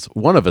Presbyterians,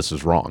 one of us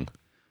is wrong.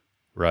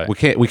 Right.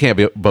 We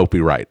can't both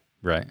be right.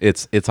 Right.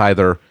 It's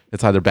either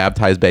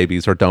baptize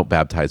babies or don't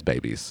baptize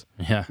babies.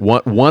 Yeah.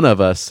 One of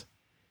us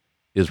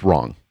is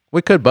wrong.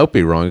 We could both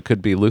be wrong. It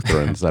could be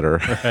Lutherans that are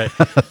right.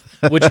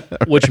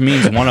 Which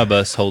means one of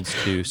us holds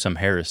to some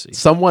heresy.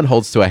 Someone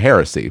holds to a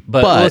heresy,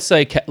 but let's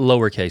say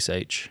lowercase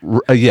h.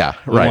 Yeah,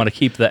 we right. want to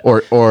keep that,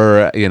 or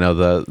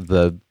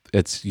the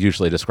it's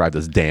usually described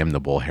as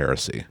damnable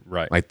heresy,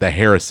 right? Like the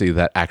heresy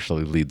that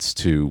actually leads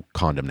to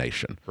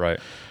condemnation,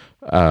 right?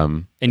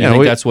 And you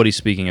think that's what he's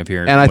speaking of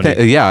here? And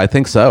I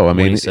think so. I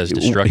mean, he says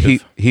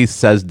destructive. He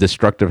says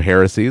destructive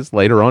heresies.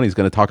 Later on, he's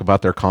going to talk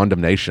about their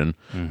condemnation.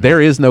 There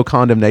is no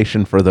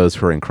condemnation for those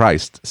who are in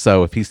Christ.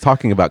 So if he's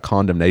talking about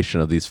condemnation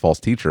of these false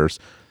teachers,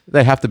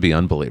 they have to be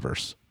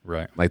unbelievers,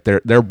 right? Like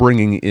they're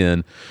bringing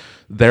in,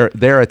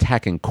 they're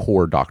attacking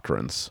core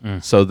doctrines.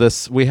 So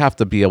we have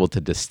to be able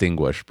to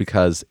distinguish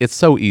because it's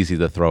so easy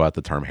to throw out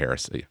the term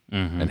heresy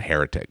and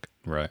heretic,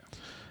 right?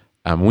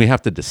 We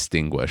have to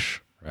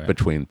distinguish. Right.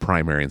 Between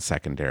primary and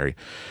secondary.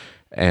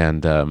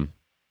 And,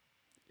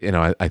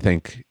 I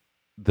think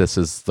this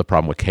is the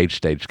problem with cage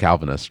stage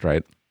Calvinists,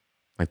 right?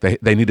 Like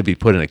they need to be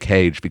put in a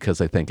cage because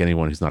they think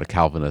anyone who's not a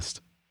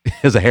Calvinist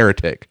is a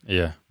heretic,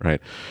 Yeah.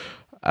 right?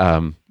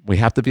 We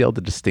have to be able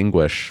to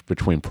distinguish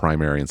between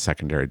primary and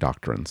secondary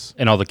doctrines.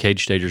 And all the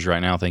cage stagers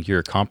right now think you're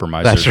a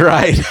compromiser. That's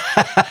right.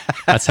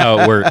 That's how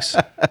it works.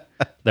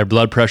 Their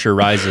blood pressure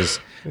rises.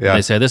 Yeah. And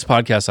they say, this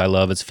podcast I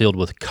love, it's filled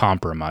with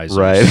compromisers.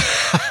 Right.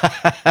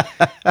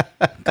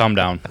 Calm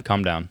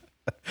down.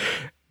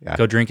 Yeah.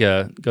 Go drink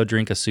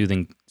a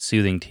soothing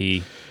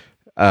tea.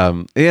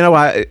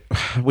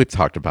 We've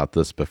talked about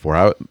this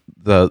before.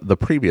 The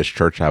previous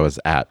church I was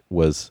at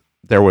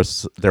there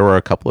were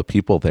a couple of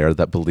people there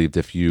that believed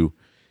if you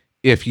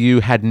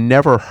had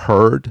never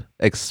heard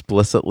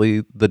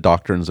explicitly the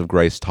doctrines of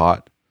grace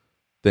taught,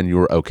 then you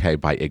were okay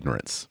by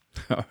ignorance.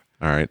 All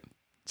right.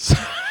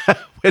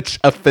 Which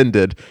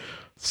offended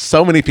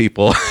so many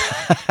people.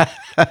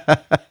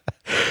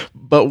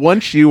 But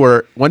once you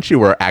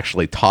were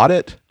actually taught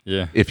it,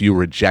 Yeah. if you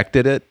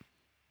rejected it,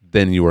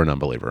 then you were an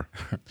unbeliever.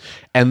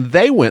 And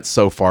they went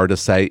so far to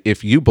say,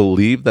 if you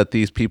believe that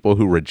these people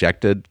who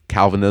rejected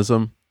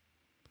Calvinism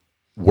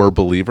were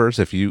believers,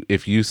 if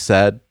you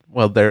said,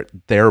 well,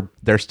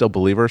 they're still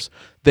believers,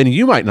 then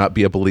you might not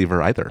be a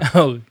believer either.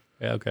 Oh,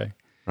 yeah, okay.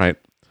 Right.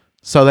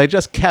 So they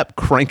just kept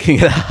cranking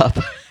it up.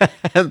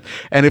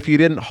 and if you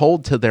didn't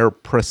hold to their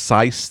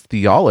precise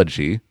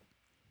theology,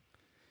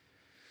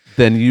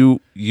 then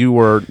you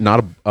were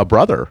not a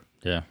brother.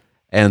 Yeah.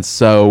 And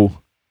so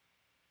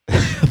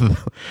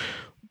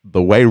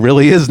the way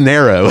really is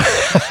narrow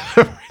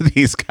for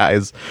these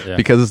guys,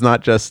 because it's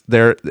not just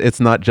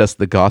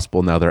the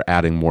gospel. Now they're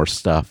adding more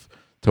stuff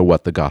to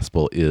what the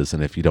gospel is.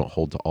 And if you don't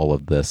hold to all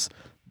of this,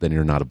 then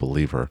you're not a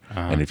believer.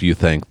 And if you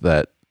think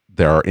that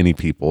there are any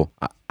people,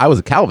 I was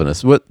a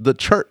Calvinist. What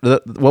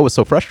was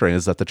so frustrating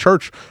is that the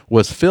church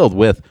was filled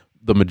with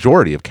the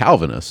majority of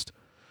Calvinists,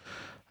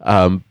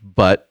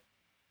 but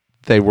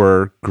they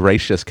were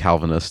gracious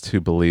Calvinists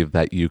who believed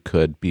that you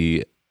could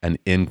be an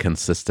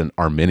inconsistent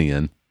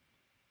Arminian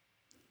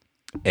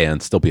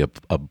and still be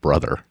a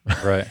brother.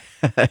 Right.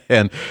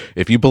 And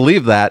if you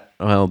believe that,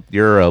 well,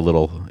 you're a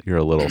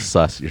little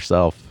sus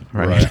yourself,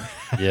 right?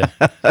 Yeah.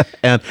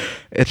 And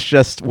it's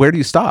just, where do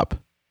you stop?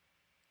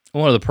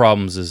 One of the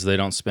problems is they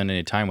don't spend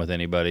any time with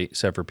anybody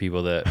except for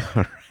people that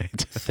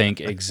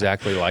think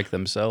exactly like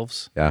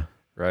themselves. Yeah.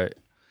 Right.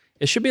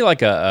 It should be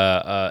like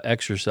a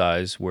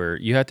exercise where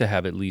you have to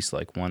have at least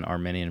like one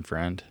Arminian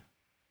friend.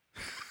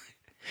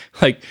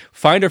 Like,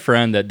 find a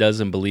friend that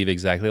doesn't believe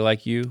exactly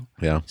like you.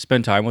 Yeah.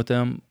 Spend time with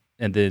them,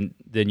 and then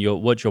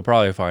you'll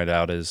probably find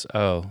out is,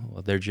 oh,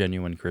 well, they're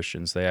genuine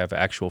Christians. They have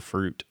actual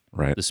fruit.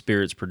 Right. The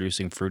Spirit's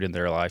producing fruit in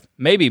their life.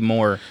 Maybe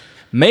more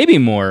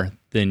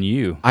than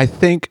you. I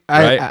think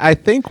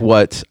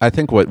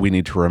what we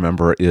need to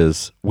remember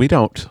is we're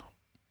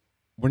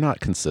not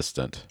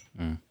consistent.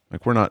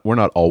 Like we're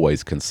not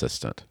always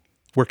consistent.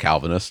 We're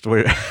Calvinist.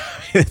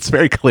 It's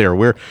very clear.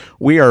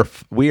 We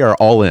are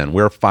all in.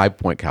 We're a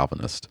 5-point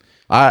Calvinist.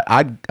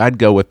 I'd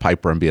go with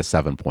Piper and be a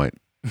 7-point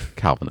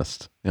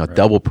Calvinist. Right.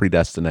 Double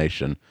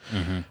predestination.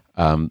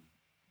 Mm-hmm.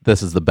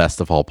 This is the best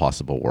of all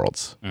possible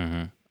worlds.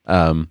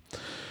 Mm-hmm.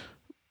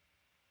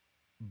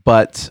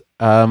 But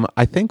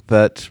I think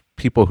that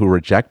people who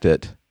reject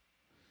it,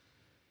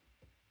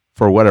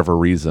 for whatever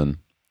reason,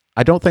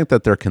 I don't think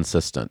that they're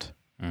consistent.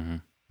 Mm-hmm.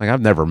 Like, I've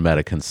never met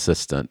a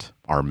consistent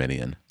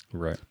Arminian.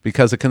 Right.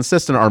 Because a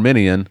consistent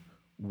Arminian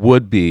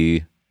would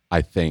be,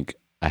 I think,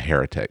 a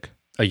heretic.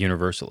 A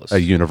universalist. A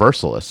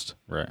universalist.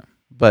 Right.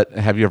 But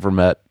have you ever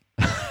met...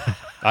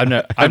 I've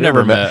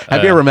never met...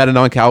 Have you ever met a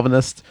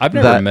non-Calvinist? I've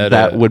never met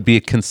that would be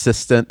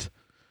consistent.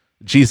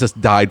 Jesus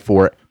died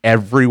for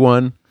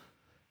everyone,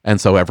 and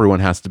so everyone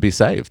has to be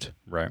saved.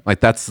 Right.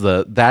 Like, that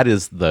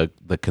is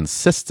the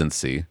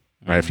consistency,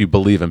 right? If you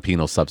believe in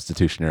penal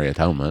substitutionary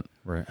atonement.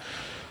 Right.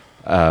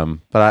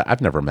 But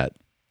I've never met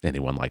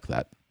anyone like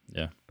that.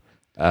 Yeah.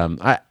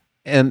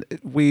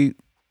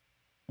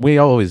 We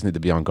always need to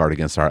be on guard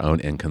against our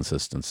own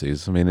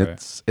inconsistencies. I mean,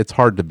 it's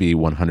hard to be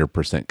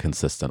 100%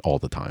 consistent all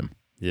the time.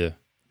 Yeah.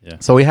 Yeah.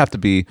 So we have to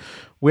be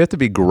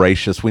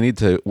gracious. We need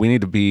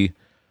to be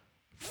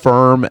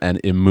firm and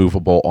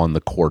immovable on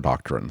the core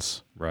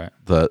doctrines. Right.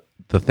 The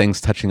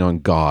things touching on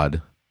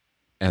God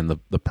and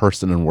the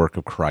person and work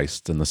of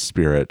Christ and the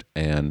Spirit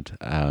and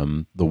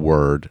the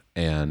Word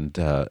and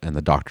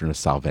the doctrine of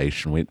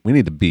salvation. We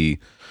need to be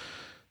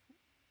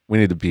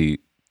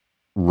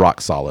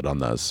rock solid on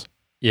those.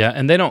 Yeah,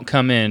 and they don't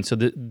come in. So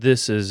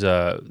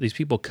these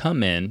people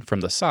come in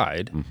from the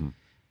side, mm-hmm.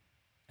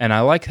 and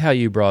I like how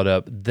you brought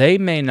up they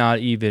may not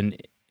even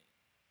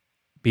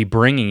be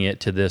bringing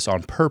it to this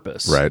on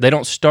purpose. Right. They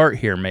don't start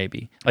here.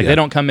 Maybe they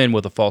don't come in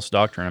with a false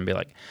doctrine and be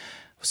like.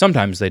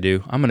 Sometimes they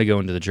do. I'm going to go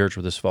into the church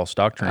with this false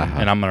doctrine,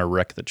 and I'm going to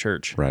wreck the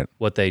church. Right.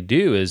 What they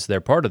do is they're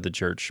part of the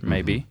church,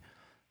 maybe,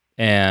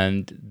 mm-hmm.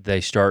 and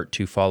they start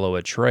to follow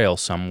a trail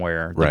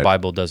somewhere the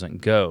Bible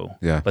doesn't go.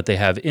 Yeah. But they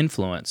have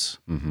influence,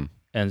 mm-hmm.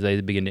 and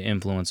they begin to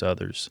influence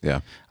others.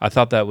 Yeah. I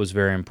thought that was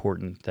very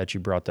important that you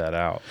brought that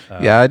out.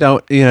 I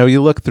don't.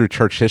 You look through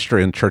church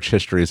history, and church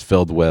history is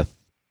filled with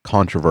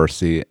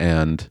controversy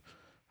and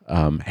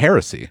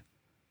heresy. I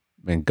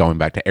mean, going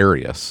back to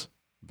Arius.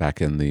 back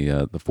in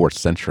the fourth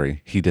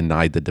century. He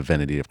denied the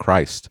divinity of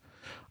Christ.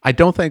 I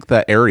don't think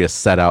that Arius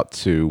set out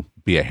to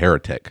be a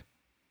heretic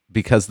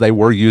because they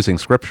were using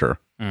Scripture.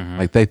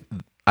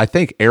 I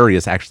think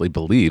Arius actually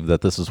believed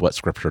that this is what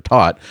Scripture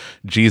taught.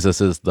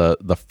 Jesus is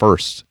the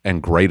first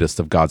and greatest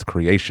of God's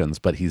creations,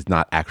 but he's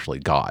not actually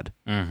God.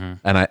 And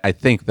I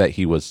think that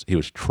he was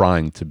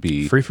trying to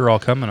be Free for all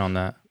coming on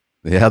that.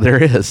 Yeah,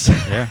 there is.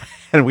 Yeah.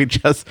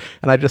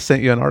 and I just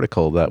sent you an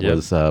article that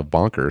was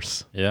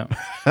bonkers. Yeah.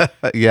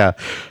 Yeah.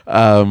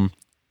 I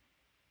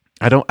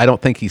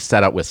don't think he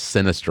set out with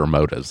sinister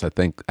motives. I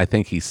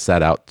think he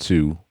set out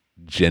to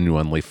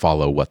genuinely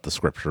follow what the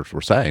Scriptures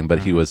were saying, but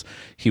he was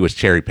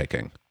cherry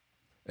picking,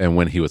 and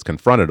when he was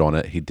confronted on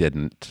it, he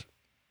didn't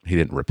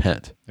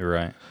repent. You're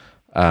right.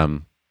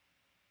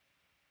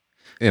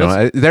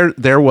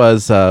 There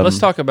was. Let's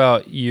talk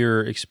about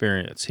your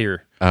experience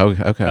here. Oh,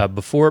 okay.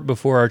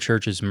 Before our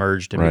churches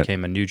merged and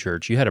became a new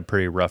church, you had a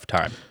pretty rough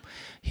time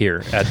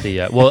here at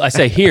the. Well, I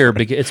say here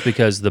because it's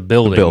because the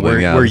building.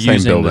 We're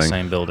using the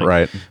same building,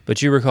 right?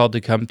 But you were called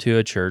to come to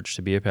a church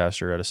to be a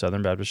pastor at a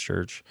Southern Baptist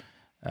church.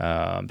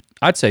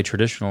 I'd say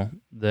traditional,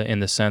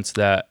 in the sense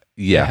that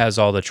it has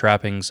all the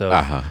trappings of,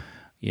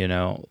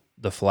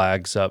 the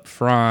flags up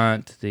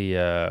front.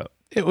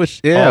 It was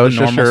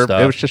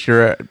just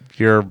your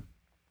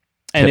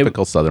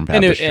typical Southern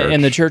Baptist church.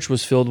 And the church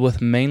was filled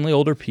with mainly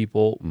older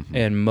people,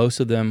 and most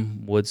of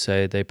them would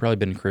say they'd probably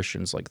been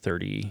Christians like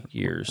 30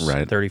 years,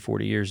 30,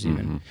 40 years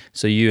even.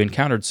 So you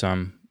encountered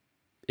some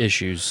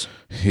issues.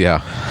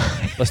 Yeah.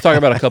 Let's talk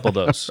about a couple of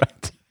those.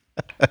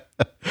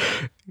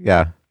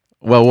 Yeah.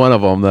 Well, one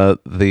of them,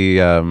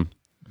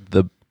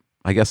 the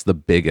I guess the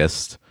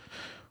biggest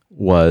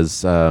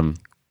was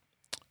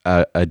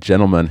a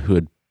gentleman who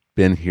had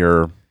been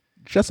here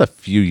just a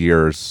few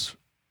years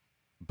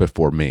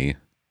before me,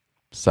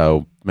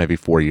 so maybe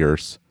 4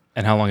 years.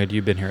 And how long had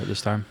you been here at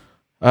this time?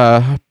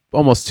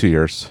 Almost 2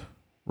 years,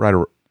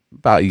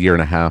 about a year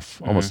and a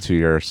half, almost 2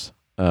 years.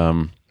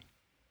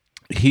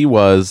 He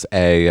was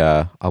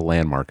a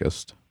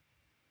landmarkist,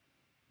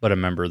 but a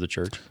member of the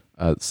church.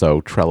 So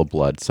Trail of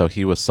Blood. So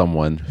he was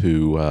someone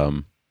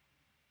who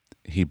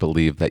he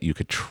believed that you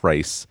could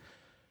trace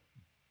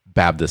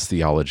Baptist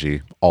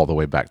theology all the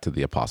way back to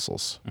the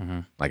apostles,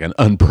 like an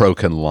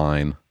unbroken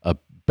line of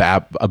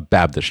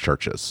Baptist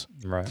churches.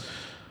 Right.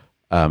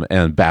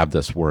 And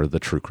Baptists were the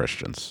true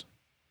Christians.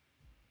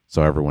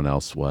 So everyone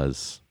else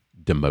was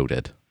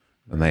demoted,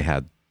 and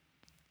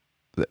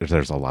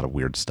there's a lot of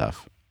weird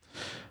stuff.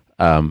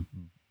 But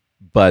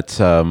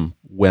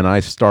when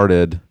I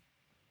started,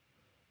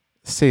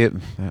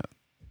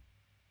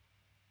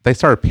 they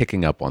started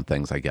picking up on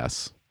things, I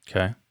guess.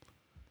 Okay.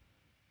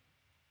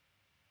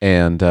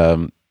 And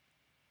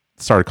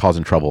started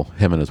causing trouble,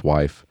 him and his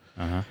wife.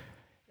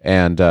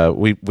 And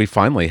we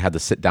finally had to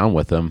sit down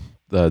with them,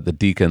 the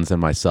deacons and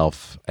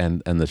myself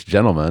and this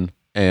gentleman.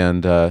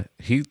 And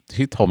he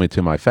told me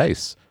to my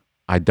face,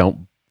 I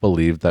don't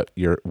believe that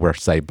we're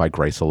saved by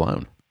grace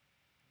alone.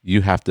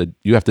 You have to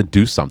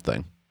do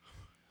something.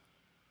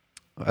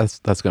 That's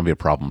going to be a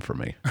problem for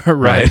me.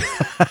 Right.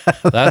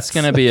 That's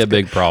going to be a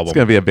big problem. It's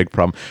going to be a big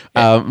problem.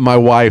 My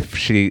wife,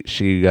 she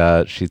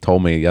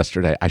told me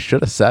yesterday, I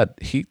should have said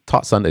he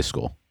taught Sunday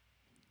school.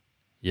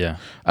 Yeah.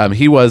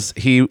 He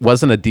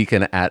wasn't a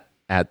deacon at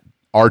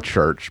our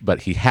church,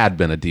 but he had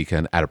been a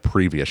deacon at a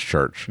previous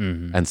church.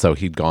 And so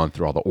he'd gone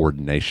through all the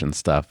ordination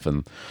stuff,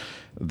 and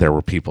there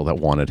were people that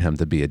wanted him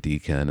to be a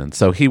deacon. And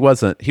so he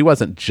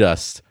wasn't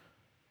just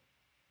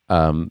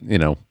someone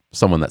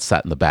that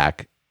sat in the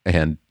back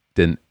and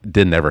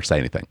didn't ever say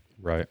anything.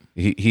 Right.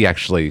 He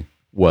actually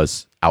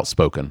was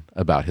outspoken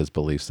about his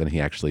beliefs, and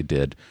he actually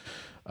did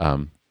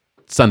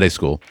Sunday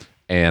school.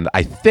 And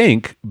I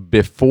think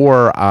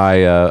before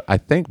I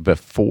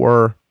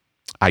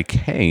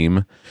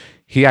came,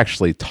 he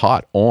actually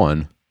taught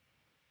on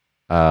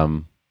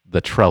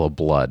the Trail of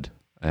Blood.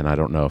 And I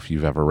don't know if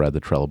you've ever read the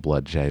Trail of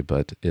Blood, Jay,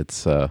 but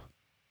it's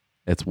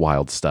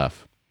wild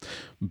stuff.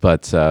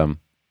 But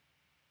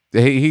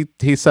he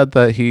said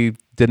that he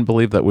didn't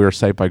believe that we were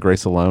saved by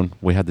grace alone.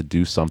 We had to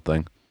do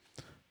something.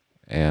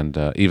 And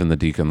even the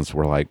deacons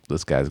were like,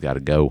 this guy's got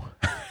to go.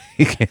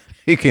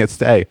 He can't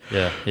stay.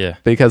 Yeah.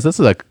 Because this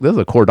is a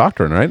core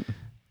doctrine, right?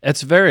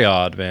 It's very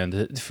odd,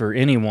 man, for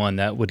anyone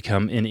that would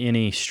come in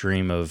any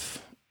stream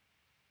of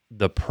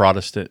the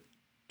Protestant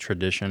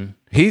tradition.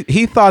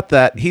 He thought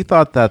that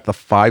the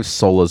five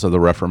solas of the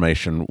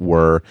Reformation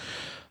were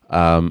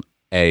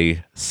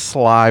a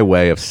sly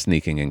way of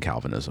sneaking in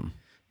Calvinism.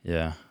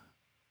 Yeah.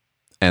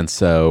 And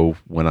so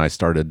when I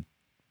started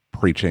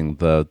preaching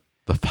the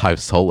five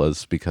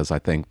solas, because I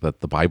think that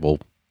the Bible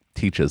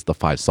teaches the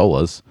five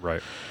solas,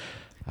 right?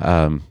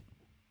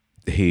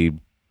 He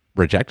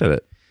rejected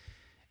it.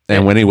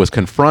 And when he was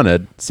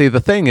confronted, see, the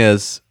thing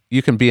is,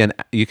 you can be an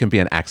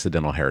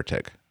accidental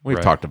heretic. We've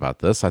talked about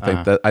this.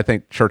 I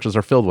think churches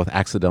are filled with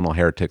accidental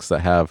heretics that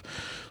have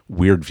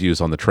weird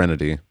views on the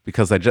Trinity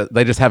because they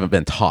just haven't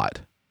been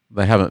taught.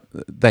 They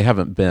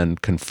haven't been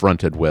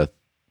confronted with,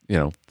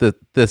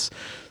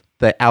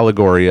 the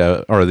allegory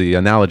or the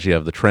analogy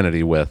of the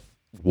Trinity with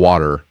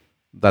water,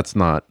 that's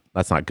not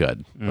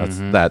good. That's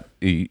that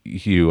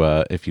you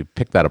if you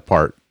pick that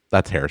apart,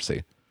 that's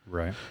heresy.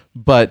 Right.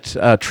 But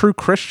true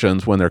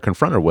Christians, when they're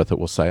confronted with it,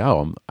 will say,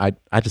 "Oh, I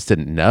just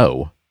didn't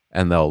know,"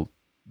 and they'll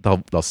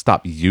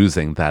stop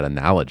using that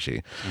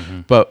analogy.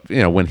 But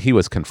when he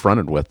was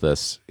confronted with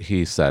this,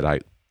 he said, "I'm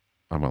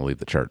going to leave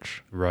the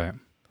church." Right.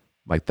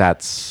 Like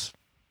that's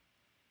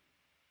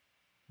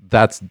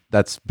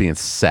being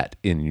set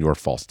in your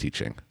false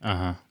teaching.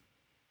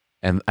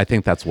 And I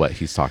think that's what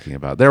he's talking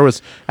about. There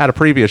was at a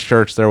previous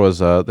church, there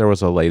was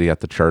a lady at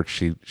the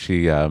church.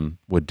 She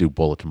would do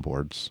bulletin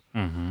boards.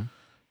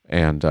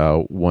 And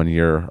one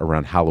year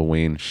around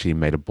Halloween, she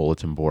made a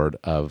bulletin board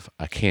of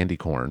a candy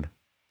corn.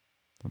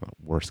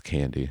 Worst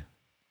candy.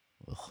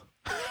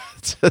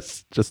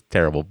 It's just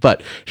terrible.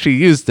 But she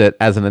used it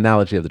as an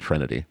analogy of the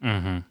Trinity.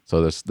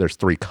 So there's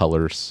three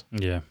colors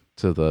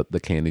to the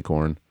candy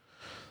corn.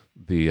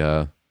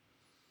 The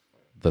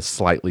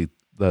slightly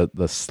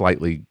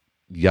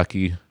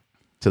yucky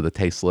to the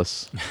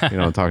tasteless. You know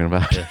what I'm talking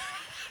about?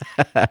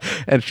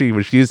 And she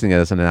was using it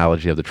as an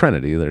analogy of the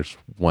Trinity. There's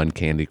one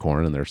candy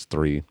corn and there's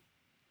three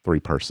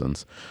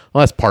persons.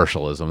 Well, that's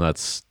partialism.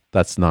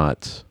 That's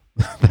not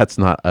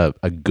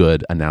a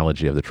good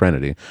analogy of the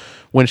Trinity.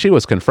 When she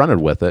was confronted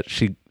with it,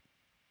 she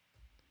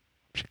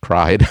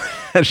cried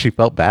and she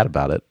felt bad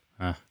about it.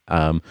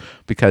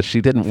 Because she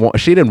didn't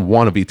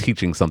want to be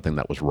teaching something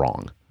that was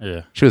wrong.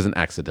 Yeah. She was an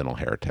accidental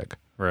heretic.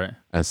 Right.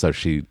 And so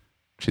she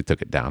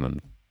took it down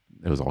and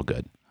it was all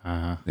good.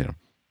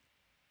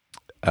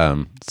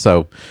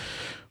 So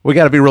we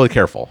got to be really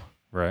careful.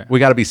 Right. We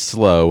got to be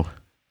slow.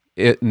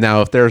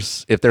 Now, if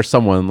there's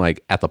someone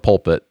like at the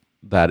pulpit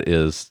that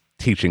is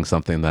teaching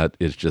something that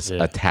is just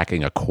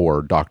attacking a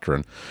core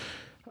doctrine,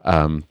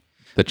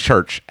 the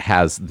church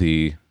has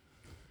the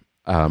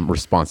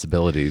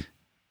responsibility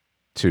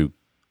to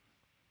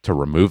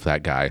remove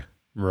that guy.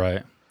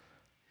 Right.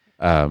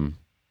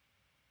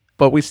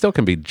 But we still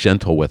can be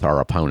gentle with our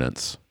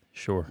opponents.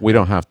 Sure. We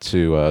don't have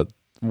to.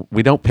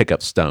 We don't pick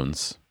up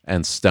stones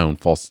and stone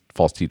false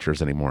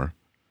teachers anymore.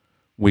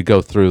 We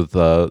go through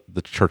the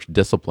church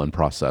discipline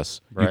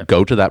process. Right. You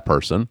go to that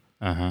person.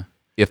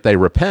 If they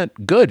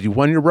repent, good. You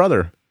won your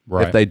brother.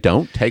 Right. If they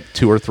don't, take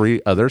 2 or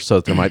 3 others so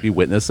that there might be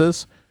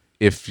witnesses.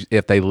 If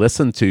they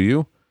listen to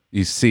you,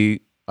 you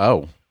see,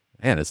 oh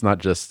man, it's not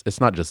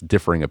just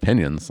differing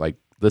opinions. Like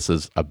this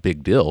is a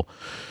big deal,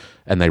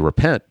 and they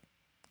repent.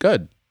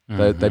 Good.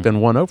 They've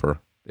been won over.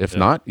 If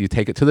not, you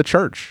take it to the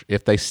church.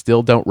 If they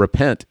still don't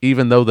repent,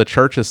 even though the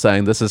church is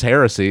saying this is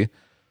heresy,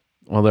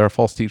 well, they're a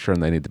false teacher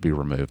and they need to be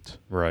removed.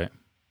 Right.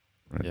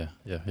 Yeah.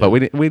 But we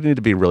need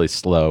to be really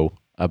slow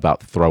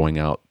about throwing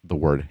out the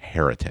word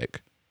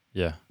heretic.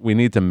 Yeah. We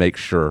need to make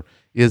sure,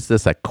 is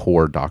this a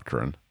core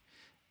doctrine?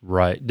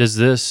 Right. Does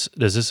this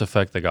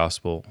affect the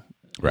gospel?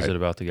 Right. Is it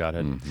about the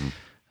Godhead?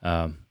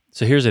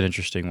 So here's an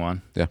interesting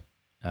one. Yeah.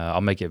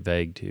 I'll make it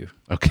vague too.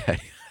 Okay.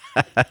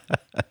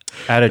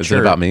 At a Is church.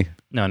 it about me?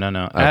 No.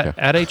 Okay.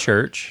 At a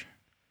church,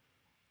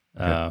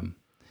 Okay.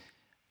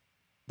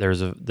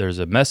 there's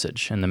a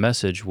message, and the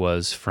message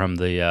was from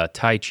the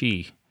Tai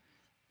Chi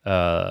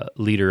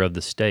leader of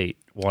the state,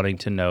 wanting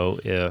to know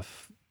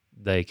if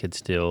they could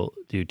still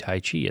do Tai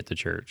Chi at the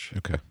church.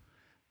 Okay.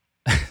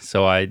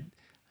 So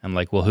I'm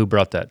like, well, who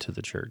brought that to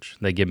the church?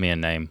 They give me a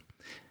name.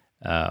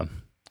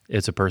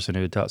 It's a person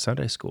who had taught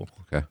Sunday school.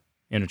 Okay.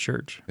 In a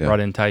church, Yeah. brought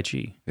in Tai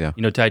Chi. Yeah.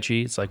 You know Tai Chi?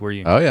 It's like where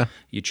you Oh yeah.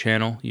 you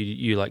channel,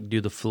 you like do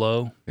the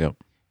flow. Yep.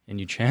 And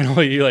you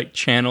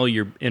channel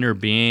your inner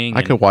being.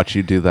 I could watch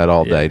you do that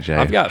all day, Jay.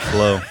 I've got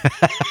flow.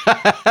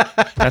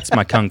 That's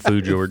my kung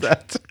fu, George.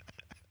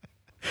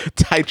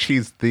 Tai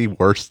Chi's the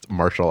worst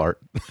martial art.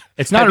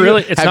 It's not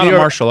really. It's not a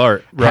martial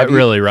art, right?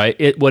 Really,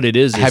 right? What it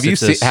is. Have you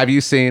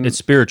seen? It's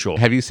spiritual.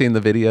 Have you seen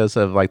the videos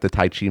of like the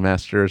Tai Chi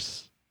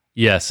masters?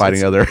 Yes,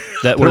 fighting other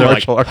that where they're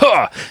like,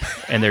 huh!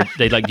 And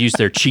they like use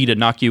their chi to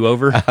knock you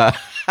over.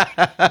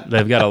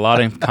 They've got a lot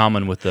in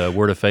common with the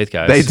Word of Faith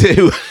guys. They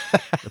do.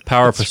 The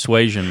power of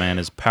persuasion, man,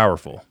 is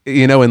powerful.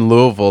 You know, in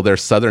Louisville,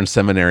 there's Southern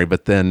Seminary,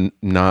 but then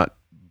not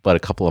but a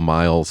couple of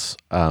miles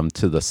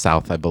to the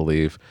south, I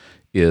believe,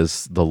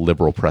 is the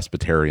Liberal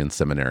Presbyterian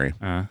Seminary.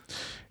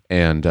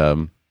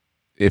 And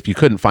if you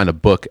couldn't find a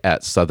book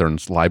at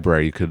Southern's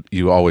library,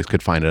 you always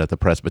could find it at the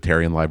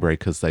Presbyterian library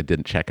because they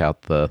didn't check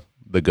out the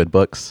good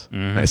books.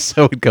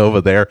 So we'd go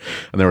over there,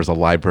 and there was a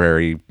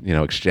library,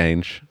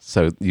 exchange,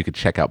 so you could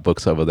check out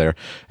books over there.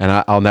 And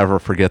I'll never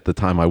forget the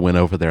time I went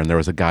over there, and there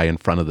was a guy in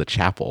front of the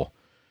chapel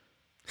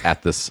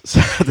at this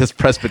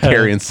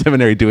Presbyterian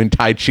seminary doing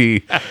Tai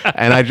Chi,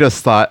 and I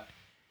just thought,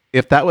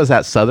 if that was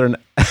at Southern,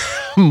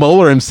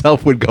 Moeller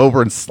himself would go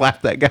over and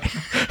slap that guy.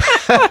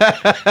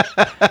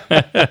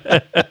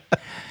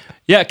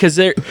 Yeah, because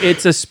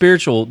it's a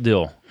spiritual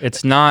deal.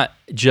 It's not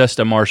just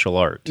a martial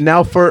art.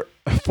 Now, for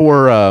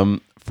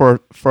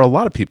a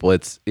lot of people,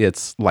 it's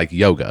like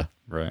yoga,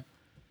 right?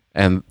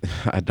 And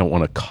I don't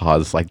want to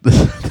cause like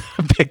this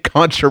big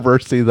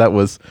controversy that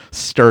was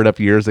stirred up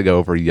years ago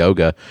over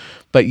yoga.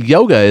 But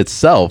yoga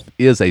itself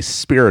is a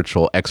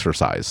spiritual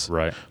exercise.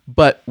 Right.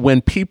 But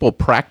when people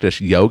practice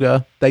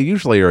yoga, they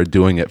usually are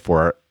doing it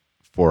for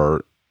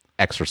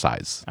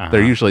exercise.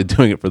 They're usually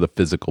doing it for the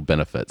physical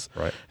benefits.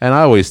 Right. And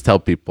I always tell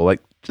people,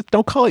 like, just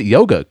don't call it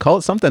yoga. Call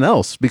it something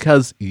else,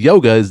 because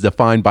yoga is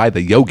defined by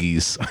the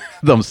yogis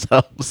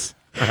themselves.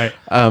 Right.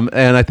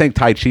 And I think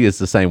Tai Chi is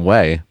the same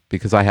way,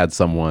 because I had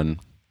someone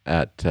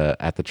at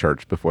the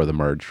church before the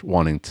merge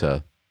wanting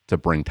to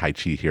bring Tai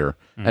Chi here,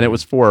 and it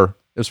was for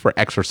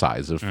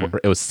exercise. It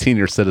was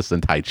senior citizen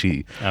Tai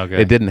Chi.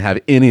 Okay. It didn't have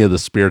any of the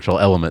spiritual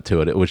element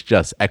to it. It was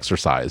just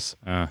exercise.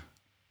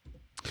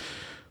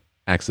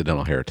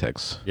 Accidental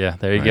heretics. Yeah,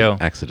 there you Right? go.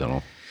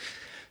 Accidental.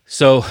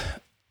 So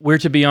we're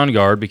to be on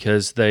guard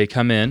because they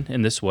come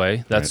in this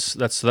way. That's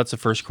the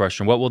first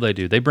question. What will they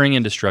do? They bring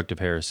in destructive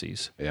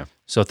heresies. Yeah.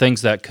 So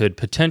things that could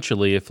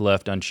potentially, if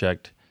left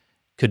unchecked,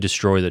 could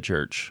destroy the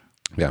church.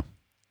 Yeah.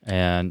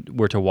 And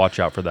we're to watch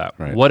out for that.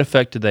 Right. What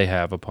effect do they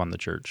have upon the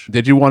church?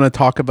 Did you want to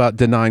talk about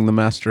denying the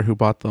master who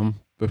bought them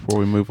before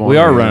we move on? We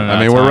are running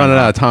out of we're time, running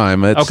huh? out of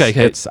time. Okay.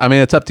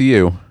 It's up to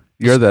you.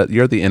 You're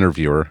the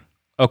interviewer.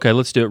 Okay,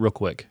 let's do it real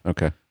quick.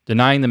 Okay.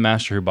 Denying the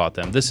master who bought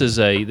them. This is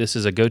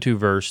a go-to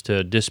verse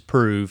to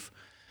disprove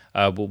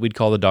what we'd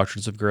call the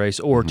doctrines of grace,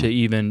 or to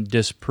even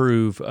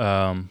disprove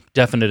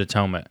definite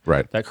atonement.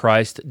 Right. That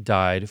Christ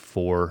died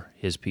for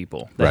his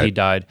people. That he Right.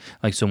 died,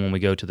 like, so when we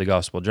go to the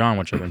Gospel of John,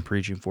 which I've been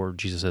preaching for,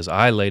 Jesus says,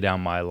 I lay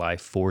down my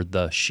life for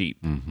the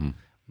sheep.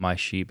 My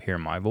sheep hear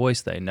my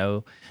voice. They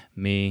know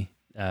me.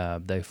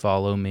 They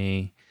follow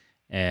me.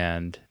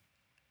 And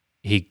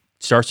he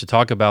starts to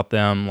talk about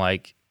them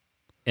like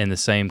in the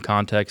same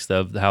context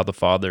of how the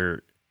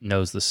Father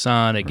knows the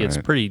Son. It gets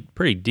Right.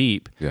 pretty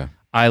deep. Yeah.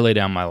 I lay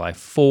down my life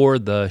for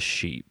the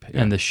sheep.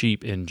 Yeah. And the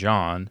sheep in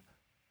John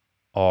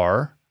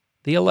are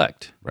the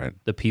elect, Right.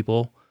 the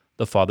people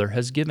the Father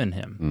has given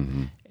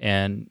him.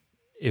 And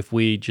if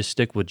we just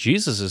stick with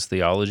Jesus'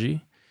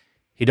 theology,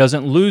 he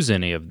doesn't lose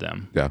any of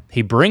them. Yeah.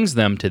 He brings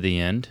them to the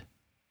end,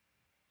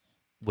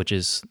 which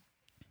is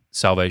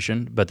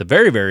salvation. But the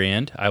very, very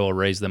end, I will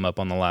raise them up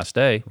on the last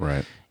day,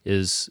 Right.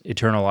 is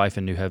eternal life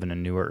in new heaven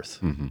and new earth.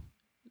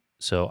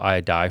 So I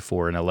die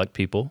for an elect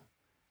people.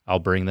 I'll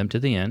bring them to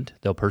the end.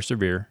 They'll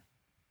persevere.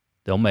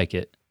 They'll make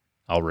it.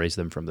 I'll raise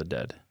them from the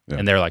dead. Yeah.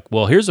 And they're like,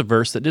 well, here's a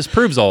verse that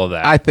disproves all of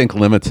that. I think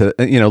limited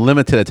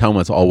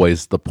atonement is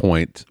always the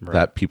point Right.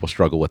 that people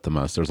struggle with the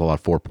most. There's a lot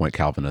of 4-point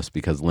Calvinists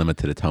because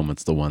limited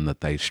atonement's the one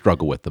that they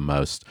struggle with the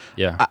most.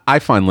 Yeah. I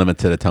find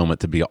limited atonement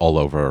to be all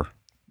over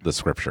the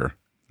Scripture.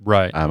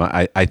 Right.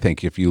 I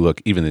think if you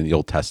look even in the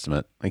Old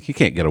Testament, like, you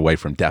can't get away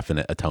from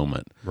definite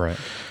atonement. Right.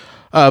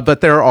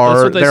 But there That's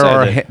are what they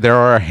say, there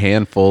are a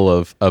handful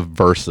of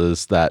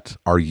verses that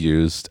are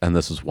used, and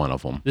this is one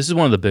of them. This is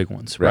one of the big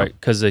ones, Yeah. right?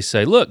 Because they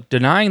say, look,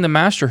 denying the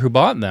master who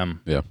bought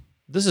them. Yeah.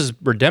 This is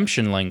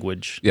redemption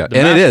language. Yeah, The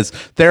and it mas-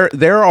 is.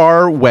 There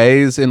are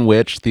ways in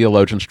which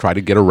theologians try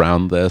to get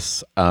around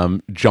this.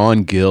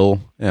 John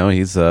Gill,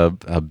 he's a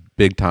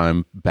big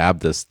time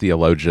Baptist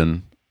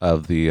theologian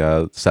of the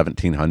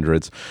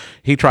 1700s.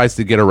 He tries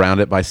to get around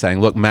it by saying,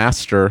 "Look,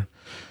 master.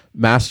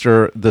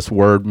 This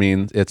word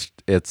means it's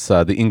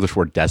the English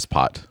word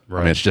despot. I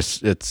mean, Right. it's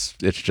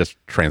just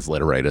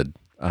transliterated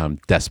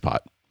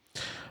despot.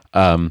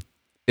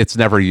 It's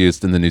never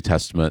used in the New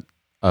Testament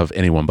of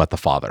anyone but the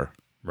Father.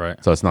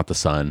 Right. So it's not the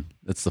Son,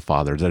 it's the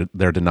Father.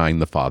 They're denying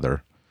the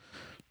Father.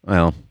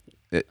 Well,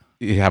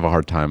 you have a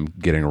hard time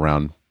getting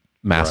around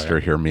master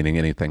Right. here meaning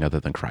anything other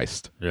than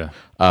Christ. Yeah.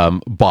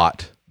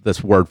 Bought,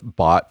 this word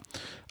bought,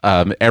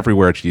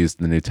 everywhere it's used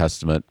in the New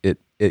Testament, it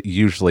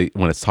usually,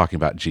 when it's talking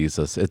about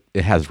Jesus, it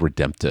has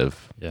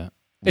redemptive. Yeah.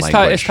 It's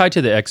language. tied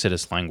to the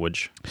Exodus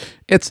language.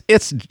 It's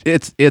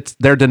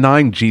they're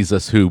denying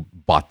Jesus who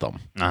bought them.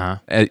 Uh-huh.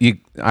 I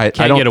Can't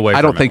don't get away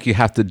I don't from think you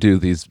have to do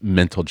these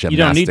mental don't need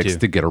gymnastics to.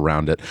 to get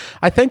around it.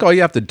 I think all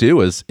you have to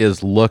do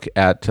is look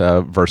at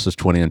verses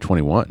 20 and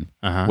 21,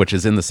 which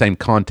is in the same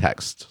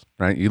context,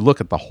 right? You look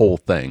at the whole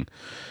thing,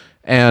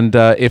 and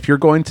if you're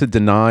going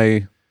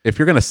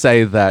to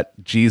say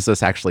that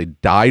Jesus actually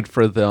died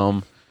for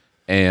them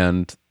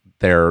and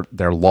they're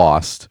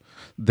lost,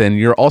 then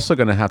you're also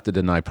going to have to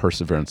deny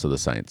perseverance of the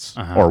saints,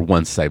 or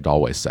once saved,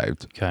 always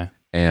saved. Okay.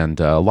 And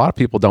a lot of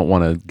people don't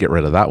want to get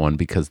rid of that one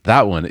because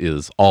that one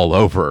is all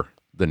over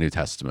the New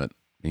Testament.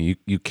 You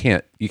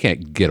can't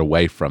get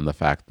away from the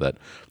fact that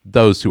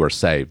those who are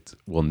saved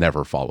will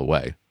never fall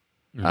away.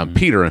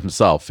 Peter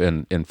himself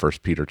in 1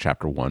 Peter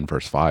chapter 1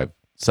 verse 5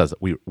 says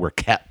that we're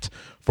kept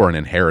for an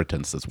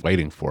inheritance that's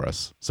waiting for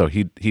us. So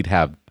he'd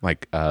have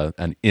like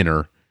an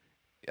inner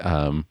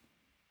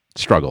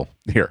struggle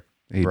here.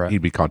 Right.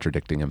 He'd be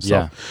contradicting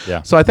himself.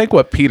 Yeah. So I think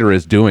what Peter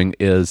is doing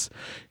is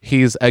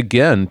he's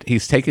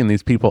taking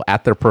these people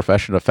at their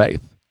profession of faith.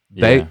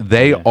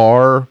 They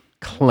are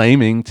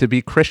claiming to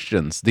be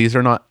Christians. These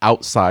are not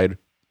outside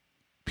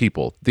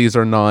people. These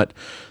are not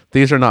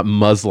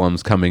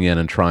Muslims coming in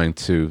and trying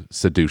to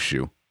seduce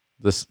you.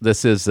 This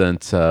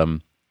isn't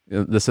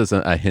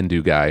a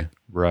Hindu guy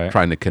Right.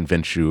 trying to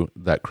convince you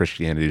that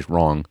Christianity is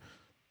wrong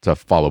to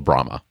follow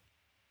Brahma.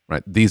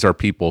 Right? These are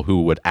people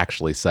who would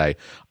actually say,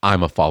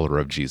 I'm a follower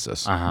of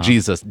Jesus.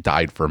 Jesus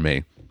died for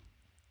me.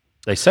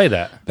 They say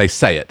that. They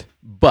say it,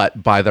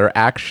 but by their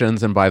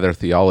actions and by their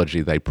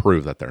theology, they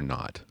prove that they're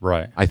not.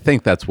 Right. I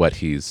think that's what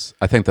he's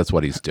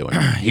doing.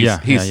 Yeah.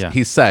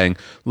 He's saying,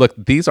 look,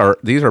 these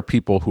are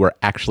people who are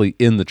actually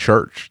in the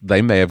church.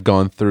 They may have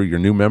gone through your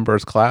new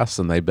members class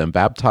and they've been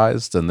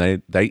baptized and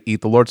they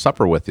eat the Lord's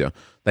Supper with you.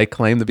 They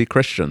claim to be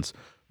Christians,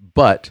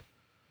 but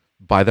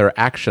by their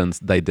actions,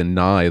 they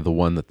deny the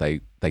one that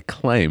they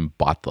claim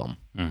bought them.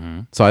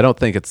 Mm-hmm. So I don't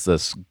think it's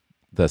this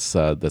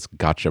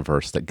gotcha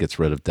verse that gets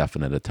rid of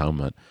definite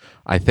atonement.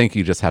 I think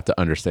you just have to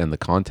understand the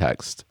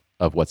context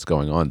of what's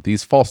going on.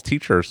 These false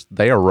teachers,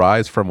 they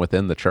arise from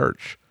within the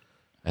church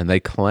and they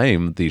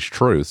claim these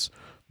truths,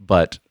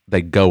 but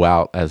they go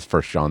out, as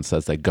 1 John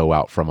says, they go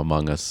out from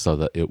among us so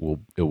that it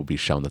will be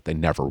shown that they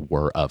never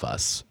were of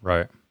us.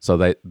 Right.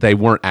 So they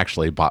weren't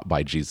actually bought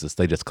by Jesus.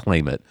 They just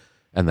claim it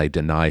and they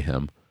deny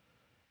him.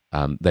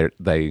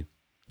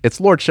 It's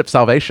lordship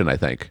salvation, I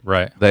think.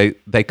 Right.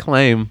 They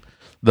claim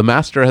the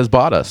master has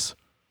bought us,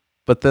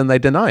 but then they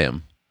deny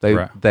him. They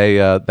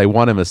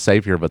want him as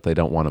savior, but they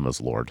don't want him as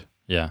Lord.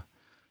 Yeah.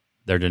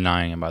 They're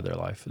denying him by their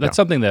life. That's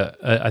something that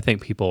I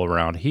think people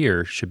around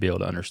here should be able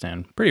to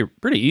understand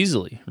pretty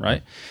easily,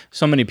 right? Mm-hmm.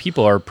 So many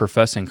people are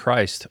professing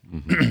Christ,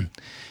 mm-hmm.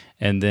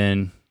 and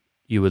then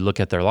you would look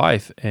at their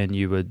life and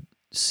you would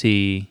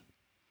see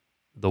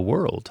the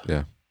world,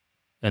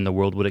 and the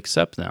world would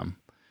accept them.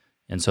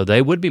 And so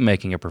they would be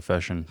making a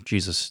profession,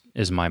 Jesus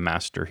is my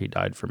master, he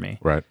died for me.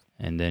 Right.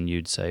 And then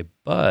you'd say,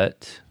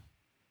 but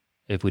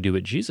if we do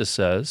what Jesus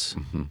says,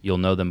 mm-hmm. you'll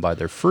know them by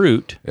their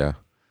fruit. Yeah.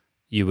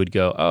 You would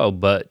go, oh,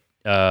 but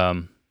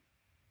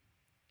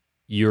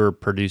you're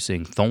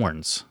producing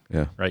thorns.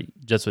 Yeah. Right?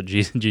 That's what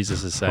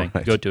Jesus is saying.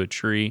 Right. Go to a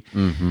tree.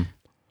 Mm-hmm.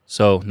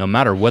 So no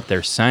matter what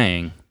they're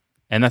saying,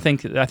 and I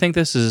think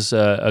this is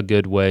a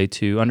good way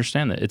to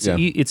understand that. It's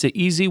an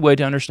easy way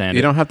to understand it.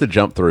 You don't have to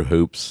jump through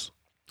hoops.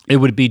 It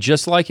would be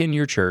just like in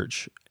your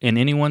church, in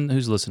anyone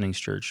who's listening's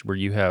church, where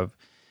you have,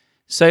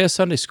 say, a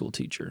Sunday school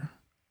teacher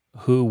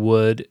who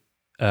would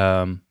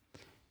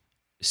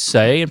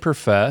say and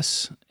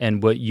profess,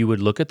 and what you would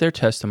look at their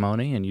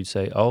testimony and you'd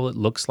say, oh, it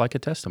looks like a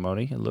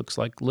testimony. It looks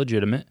like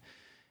legitimate.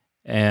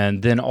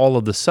 And then all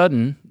of a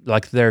sudden,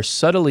 like they're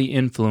subtly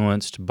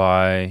influenced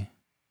by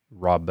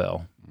Rob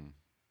Bell.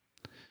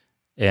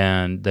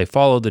 And they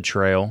follow the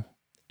trail,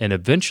 and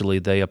eventually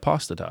they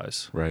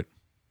apostatize. Right.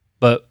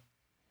 But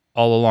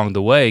all along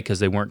the way, because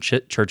they weren't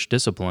church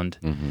disciplined,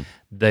 mm-hmm.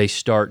 they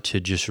start to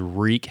just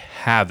wreak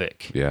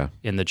havoc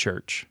in the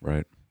church.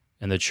 Right.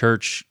 And the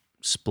church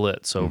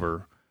splits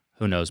over,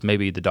 who knows,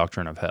 maybe the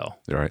doctrine of hell.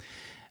 Right.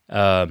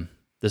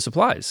 This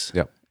applies.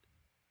 Yep.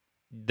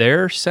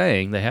 They're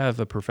saying they have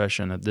a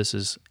profession of this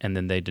is, and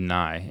then they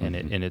deny, and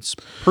it's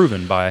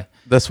proven by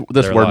this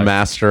word life.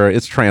 Master.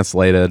 It's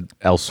translated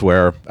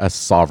elsewhere as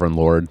sovereign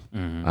Lord.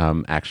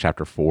 Mm-hmm. Acts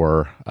chapter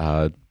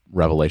 4,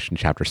 Revelation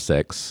chapter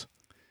 6.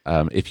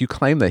 If you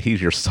claim that he's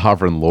your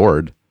sovereign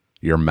Lord,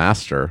 your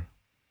master,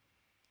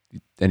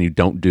 and you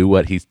don't do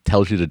what he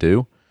tells you to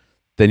do,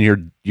 then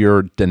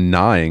you're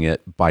denying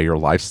it by your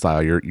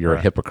lifestyle. You're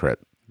a hypocrite.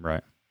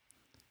 Right.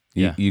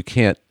 You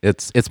can't.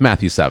 It's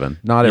Matthew 7.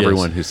 Not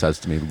everyone who says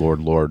to me, Lord,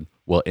 Lord,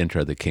 will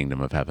enter the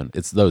kingdom of heaven.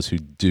 It's those who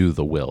do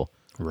the will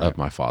of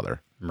my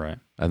Father. Right.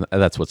 And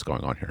that's what's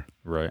going on here.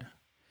 Right.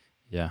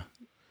 Yeah.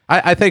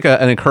 I think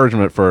an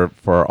encouragement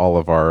for all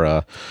of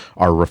our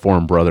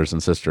Reformed brothers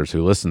and sisters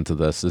who listen to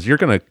this is you're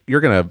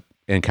gonna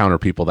encounter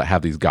people that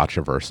have these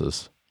gotcha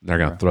verses. They're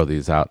gonna throw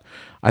these out.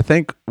 I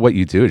think what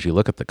you do is you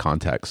look at the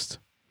context.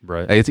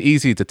 Right. It's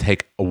easy to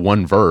take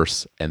one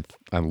verse and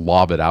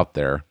lob it out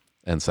there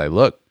and say,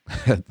 look,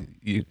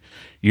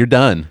 you're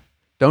done.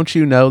 Don't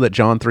you know that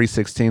John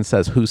 3:16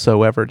 says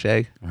whosoever,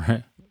 Jay?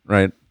 Right.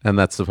 Right. And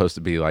that's supposed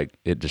to be like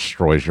it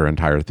destroys your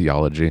entire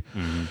theology.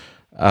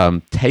 Mm-hmm.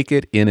 Take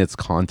it in its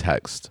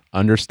context.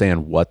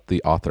 Understand what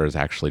the author is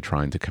actually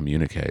trying to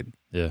communicate.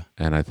 Yeah.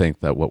 And I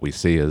think that what we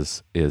see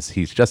is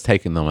he's just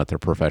taking them at their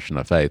profession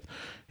of faith.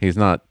 He's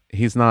not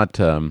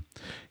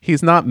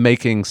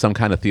making some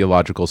kind of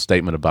theological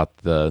statement about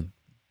the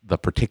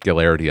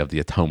particularity of the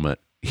atonement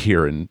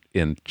here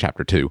in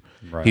chapter 2.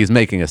 Right. He's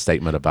making a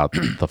statement about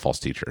the false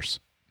teachers.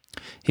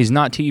 He's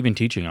not even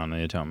teaching on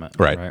the atonement.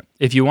 Right.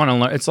 If you want to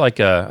learn, it's like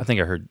I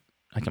think I heard.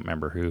 I can't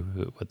remember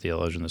what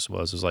theologian this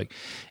was. It was like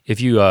if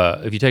you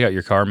take out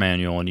your car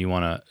manual and you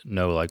want to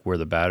know like where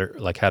the battery,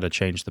 like how to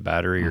change the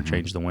battery or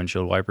change the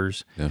windshield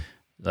wipers,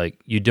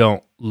 like you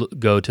don't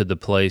go to the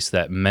place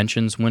that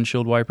mentions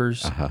windshield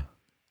wipers.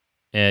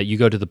 You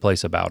go to the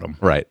place about them.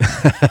 Right.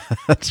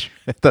 That's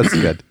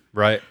good.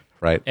 Right.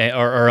 Right.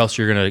 Or else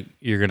you're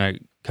gonna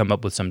come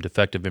up with some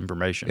defective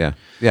information.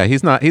 Yeah.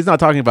 He's not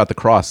talking about the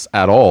cross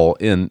at all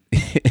in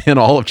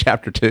all of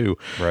chapter 2.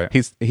 Right.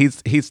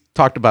 He's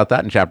talked about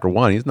that in chapter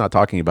 1. He's not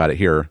talking about it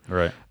here.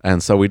 Right.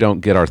 And so we don't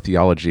get our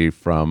theology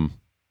from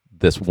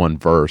this one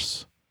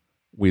verse.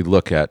 We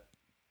look at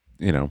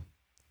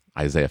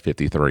Isaiah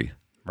 53.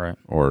 Right.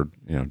 or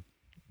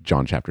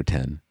John chapter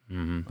 10.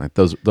 Like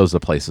those are the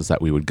places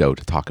that we would go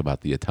to talk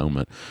about the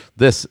atonement.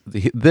 This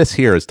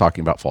here is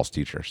talking about false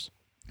teachers.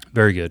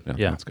 Very good. Yeah,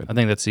 Yeah, that's good. I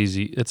think that's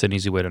easy. It's an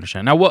easy way to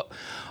understand. Now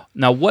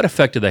what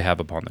effect do they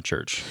have upon the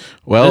church?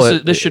 Well,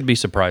 this should be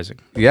surprising.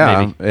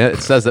 Yeah, maybe. it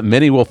says that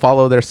many will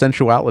follow their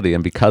sensuality,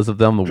 and because of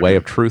them, the way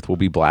of truth will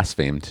be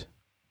blasphemed.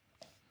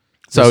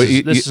 So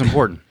this is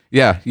important.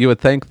 Yeah, you would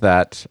think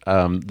that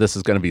this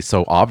is going to be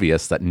so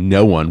obvious that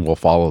no one will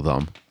follow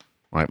them.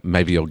 Right?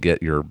 Maybe you'll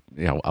get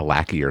a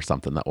lackey or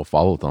something that will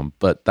follow them,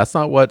 but that's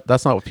not what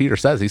Peter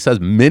says. He says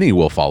many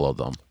will follow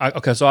them.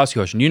 Okay, so I'll ask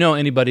you a question. You know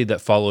anybody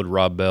that followed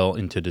Rob Bell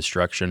into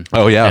destruction?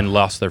 Oh, yeah. And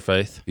lost their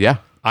faith? Yeah,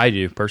 I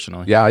do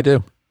personally. yeah, I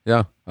do.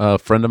 Yeah, a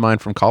friend of mine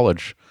from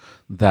college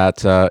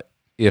that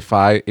if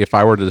I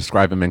were to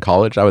describe him in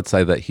college, I would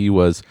say that he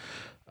was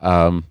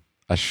a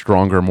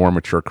stronger, more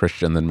mature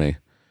Christian than me.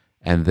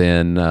 And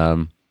then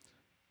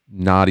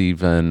not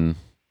even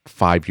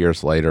 5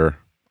 years later,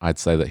 I'd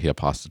say that he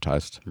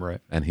apostatized. Right.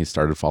 And he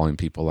started following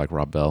people like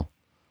Rob Bell.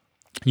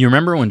 You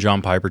remember when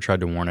John Piper tried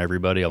to warn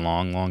everybody a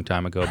long, long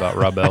time ago about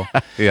Rob Bell?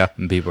 Yeah.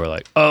 And people were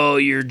like, "Oh,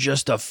 you're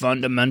just a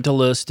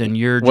fundamentalist, and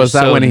you're just Was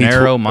that so when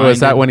narrow-minded." Was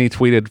that when he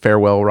tweeted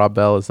 "Farewell, Rob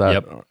Bell"? Is that?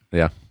 Yep.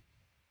 Yeah.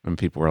 And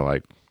people were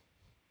like,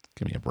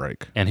 "Give me a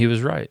break." And he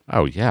was right.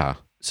 Oh yeah.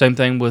 Same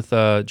thing with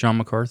John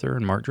MacArthur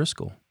and Mark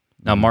Driscoll.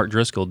 Now, Mark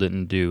Driscoll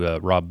didn't do a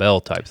Rob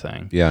Bell type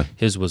thing. Yeah.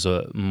 His was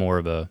more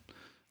of a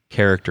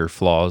character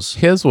flaws.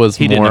 His was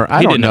He didn't- more. he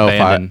I don't didn't know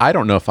abandon- if I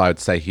don't know if I would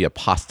say he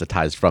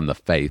apostatized from the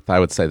faith. I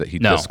would say that he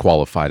No.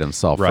 disqualified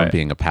himself from Right.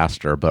 being a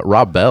pastor. But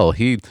Rob Bell,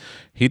 he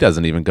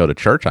doesn't even go to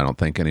church. I don't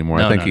think anymore.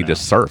 I No, think no, he no.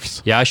 just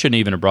surfs. Yeah, I shouldn't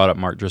even have brought up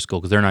Mark Driscoll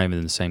because they're not even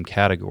in the same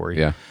category.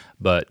 Yeah.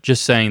 But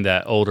just saying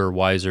that older,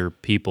 wiser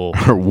people,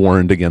 Or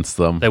warned against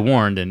them. they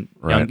warned, and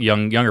Right.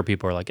 younger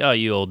people are like, "Oh,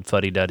 you old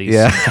fuddy-duddies.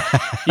 Yeah.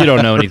 You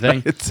don't know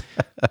anything."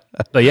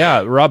 But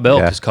yeah, Rob Bell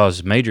Yeah. has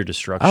caused major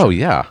destruction. Oh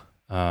yeah.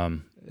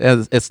 Um,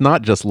 It's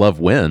not just Love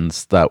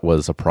Wins that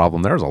was a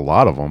problem. There's a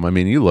lot of them. I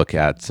mean, you look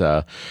at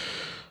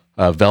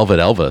Velvet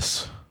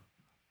Elvis,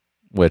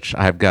 which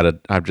I've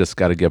just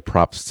got to give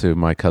props to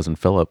my cousin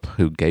Philip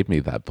who gave me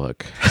that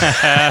book,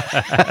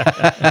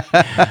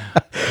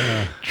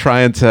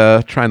 trying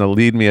to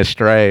lead me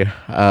astray.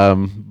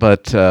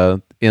 But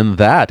in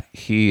that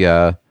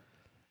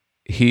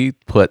he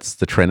puts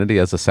the Trinity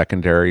as a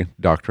secondary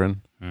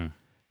doctrine.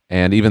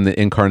 And even the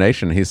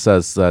incarnation, he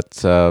says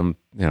that,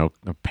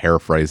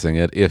 paraphrasing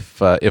it,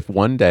 if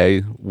one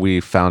day we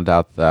found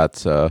out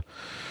that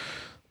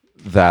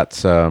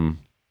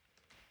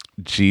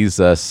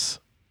Jesus,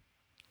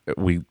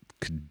 we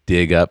could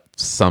dig up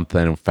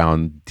something and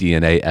found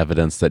DNA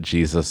evidence that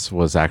Jesus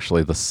was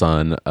actually the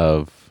son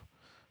of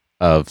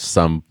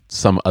some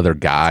other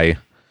guy,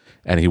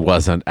 and he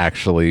wasn't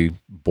actually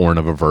born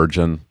of a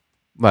virgin,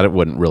 that it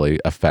wouldn't really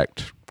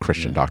affect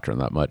Christian doctrine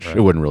that much. Right.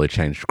 It wouldn't really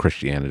change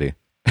Christianity.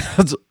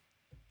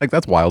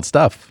 That's wild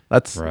stuff.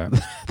 That's Right.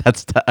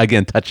 that's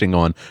again touching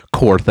on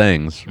core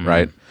things,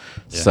 right?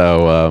 Yeah.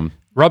 So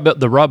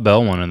the Rob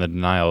Bell one and the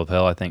denial of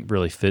hell, I think,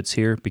 really fits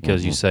here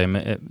because you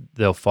say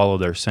they'll follow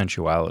their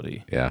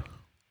sensuality. Yeah,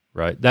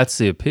 right. That's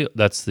the appeal.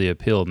 That's the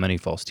appeal of many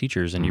false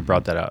teachers, and you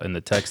brought that out in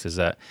the text. Is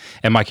that?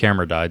 And my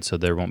camera died, so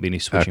there won't be any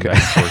switching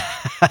back and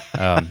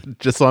forth.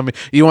 just let me.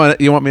 You want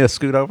me to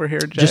scoot over here,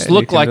 Jay? Just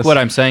look like what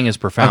I'm saying is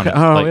profound. Okay.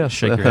 Oh, like, yes.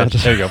 Shake your head.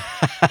 There you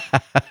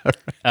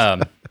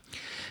go.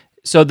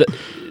 So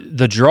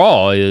the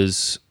draw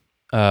is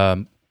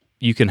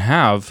you can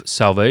have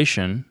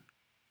salvation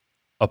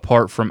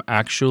apart from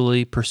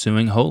actually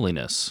pursuing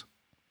holiness,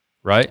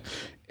 right?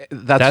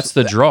 That's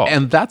the draw,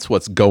 and that's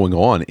what's going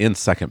on in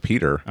 2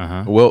 Peter.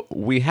 Well,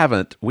 we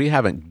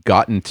haven't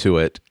gotten to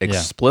it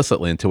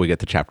explicitly until we get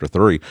to chapter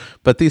 3.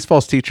 But these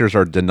false teachers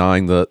are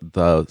denying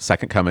the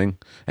second coming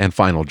and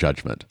final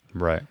judgment,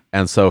 right?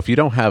 And so, if you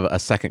don't have a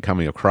second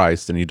coming of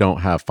Christ and you don't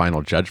have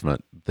final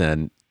judgment,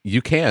 then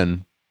you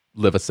can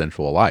live a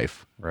sensual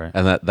life, right?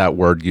 And that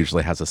word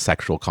usually has a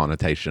sexual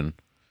connotation,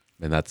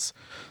 and that's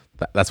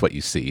what you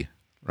see,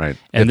 right?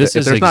 And if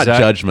there's not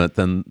judgment,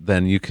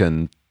 then you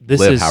can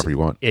live however you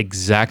want.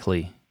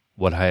 Exactly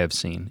what I have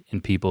seen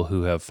in people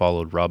who have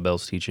followed Rob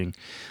Bell's teaching.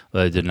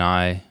 They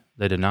deny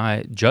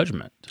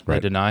judgment. Right. They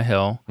deny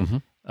hell.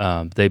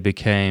 They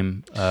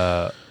became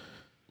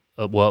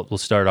we'll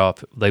start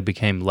off. They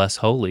became less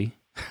holy.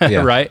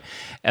 Yeah. Right?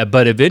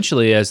 But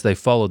eventually, as they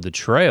followed the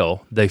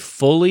trail, they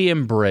fully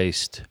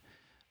embraced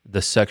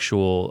the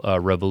sexual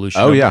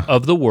revolution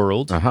of the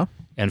world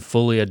and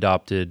fully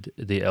adopted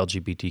the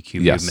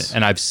LGBTQ movement.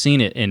 And I've seen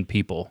it in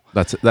people.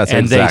 That's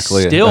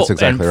exactly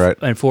right.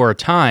 And for a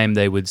time,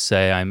 they would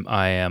say,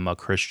 I am a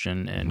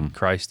Christian and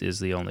Christ is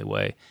the only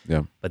way.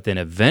 Yeah. But then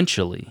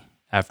eventually,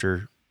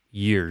 after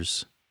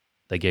years,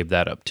 they gave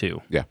that up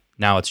too. Yeah.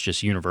 Now it's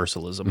just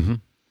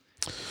universalism.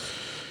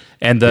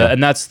 And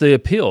that's the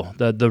appeal.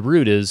 The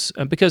root is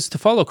because to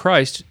follow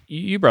Christ,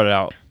 you brought it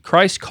out.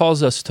 Christ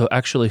calls us to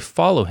actually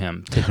follow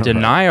Him, to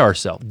deny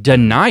ourselves.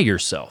 Deny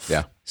yourself.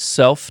 Yeah.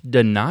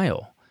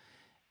 Self-denial.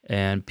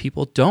 And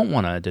people don't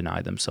want to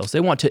deny themselves. They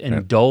want to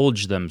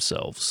indulge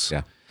themselves.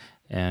 Yeah.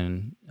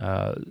 And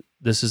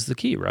this is the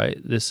key, right?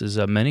 This is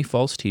many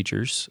false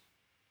teachers.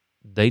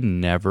 They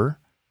never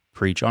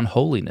preach on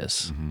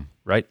holiness,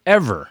 right?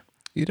 Ever.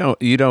 You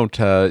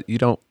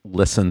don't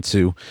listen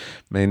to.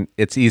 I mean,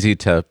 it's easy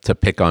to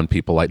pick on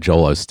people like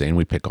Joel Osteen.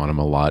 We pick on him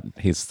a lot.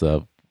 He's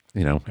the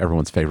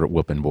everyone's favorite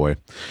whooping boy.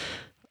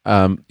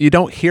 You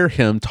don't hear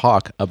him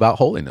talk about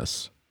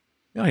holiness.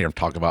 You don't hear him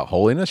talk about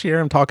holiness. You hear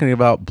him talking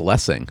about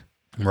blessing,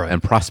 Right.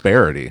 and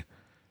prosperity,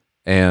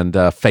 and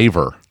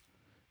favor.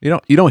 You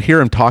don't hear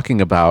him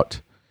talking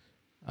about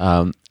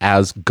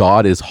as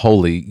God is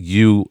holy,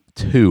 you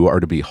too are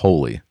to be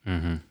holy.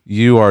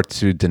 You are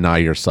to deny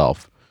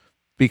yourself,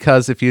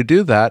 because if you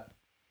do that,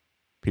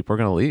 people are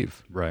going to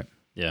leave. Right.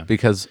 Yeah.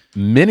 Because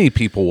many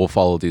people will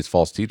follow these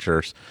false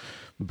teachers,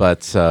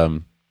 but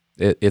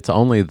it's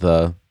only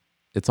the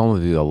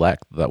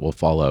elect that will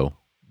follow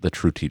the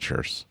true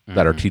teachers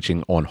that are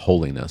teaching on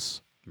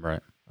holiness.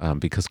 Right.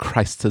 Because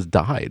Christ has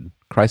died.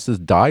 Christ has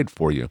died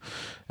for you,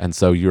 and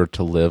so you're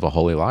to live a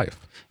holy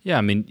life. Yeah,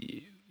 I mean,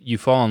 you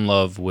fall in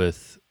love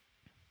with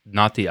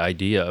not the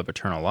idea of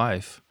eternal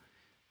life.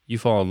 You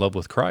fall in love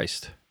with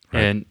Christ,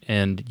 Right.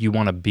 and you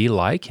want to be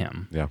like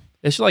him. Yeah.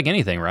 It's like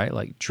anything, right?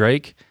 Like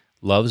Drake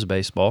loves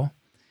baseball.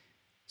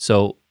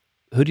 So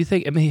who do you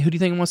think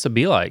he wants to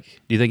be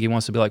like? Do you think he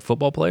wants to be like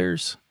football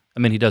players? I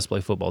mean, he does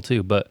play football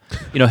too, but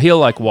he'll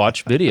like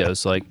watch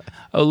videos like,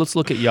 oh, let's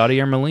look at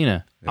Yadier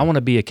Molina. I want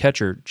to be a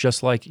catcher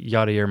just like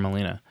Yadier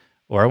Molina,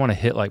 or I want to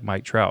hit like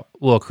Mike Trout.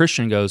 Well, a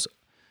Christian goes,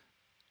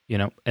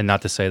 and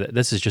not to say that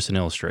this is just an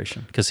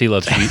illustration, because he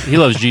loves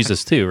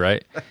Jesus too,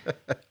 right?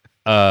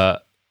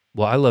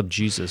 Well, I love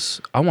Jesus.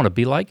 I want to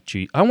be like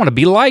I want to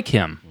be like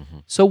him.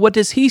 So what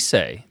does he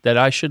say that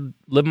I should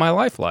live my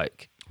life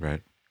like?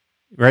 Right.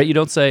 Right? You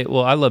don't say,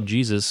 well, I love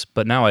Jesus,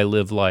 but now I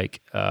live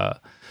like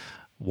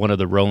one of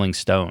the Rolling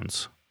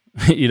Stones.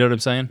 You know what I'm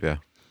saying? Yeah.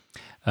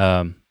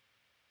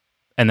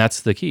 And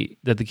that's the key.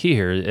 The key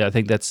here, I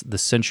think that's the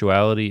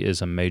sensuality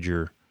is a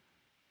major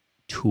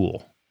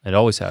tool. It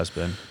always has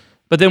been.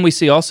 But then we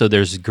see also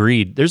there's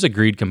greed. There's a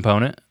greed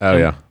component. Oh,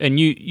 yeah. And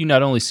you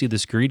not only see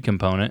this greed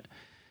component,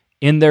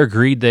 in their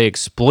greed, they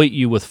exploit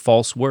you with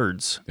false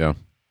words. Yeah.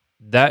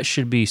 That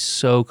should be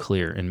so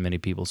clear in many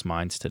people's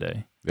minds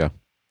today, Yeah.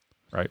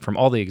 right? From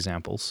all the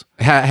examples.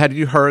 Had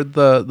you heard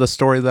the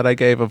story that I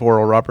gave of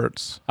Oral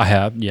Roberts? I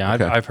have, yeah,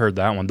 Okay. I've heard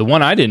that one. The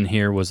one I didn't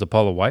hear was the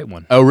Paula White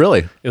one. Oh,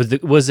 really?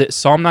 Was it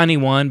Psalm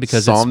 91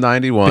 because Psalm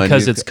 91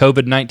 because it's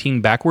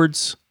COVID-19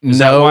 backwards? Is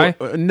that why?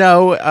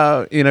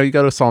 No. You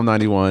go to Psalm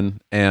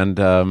 91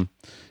 and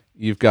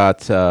you've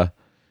got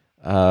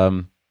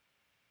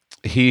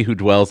he who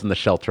dwells in the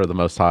shelter of the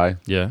Most High.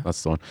 Yeah.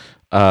 That's the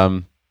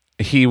one.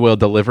 He will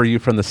deliver you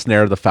from the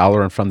snare of the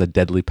fowler and from the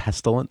deadly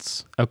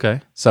pestilence.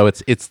 Okay. So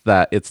it's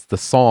the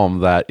psalm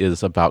that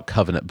is about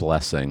covenant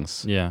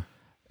blessings. Yeah.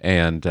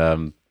 And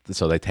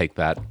so they take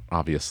that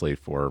obviously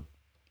for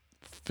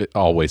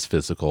always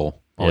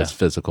physical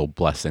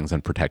blessings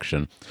and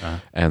protection.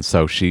 And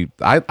so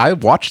I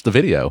watched the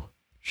video.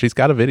 She's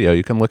got a video.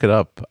 You can look it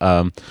up.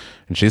 And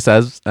she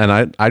says, and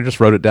I just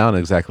wrote it down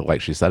exactly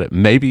like she said it.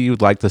 Maybe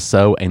you'd like to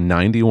sow a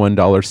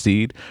 $91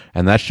 seed,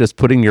 and that's just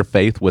putting your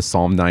faith with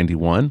Psalm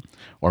 91,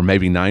 or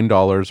maybe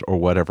 $9 or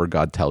whatever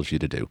God tells you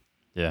to do.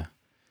 Yeah.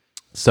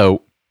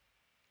 So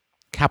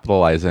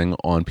capitalizing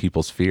on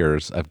people's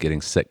fears of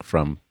getting sick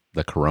from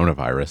the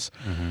coronavirus,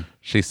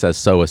 she says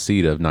sow a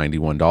seed of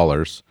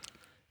 $91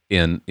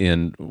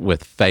 in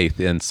with faith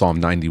in Psalm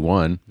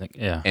 91.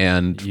 Yeah.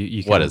 And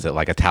You what can- is it,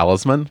 like a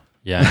talisman?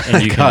 Yeah.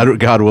 And you can,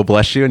 God will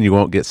bless you and you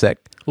won't get sick.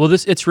 well,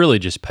 it's really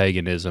just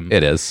paganism.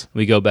 It is.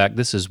 We go back.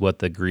 This is what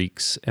the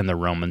Greeks and the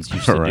Romans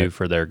used to do Right.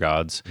 for their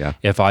gods. Yeah.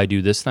 If I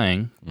do this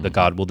thing, the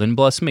God will then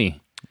bless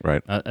me.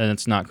 Right. And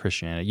it's not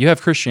Christianity. You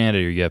have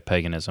Christianity or you have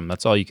paganism.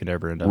 That's all you could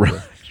ever end up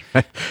with.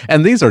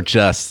 And these are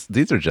just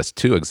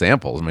two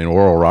examples. I mean,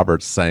 Oral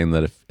Roberts saying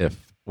that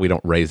if we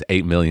don't raise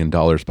 $8 million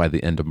by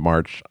the end of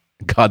March,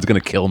 God's going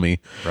to kill me.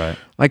 Right.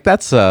 Like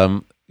that's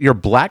you're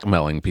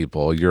blackmailing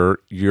people. You're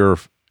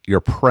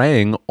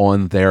preying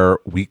on their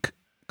weak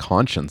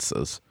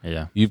consciences.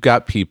 Yeah. You've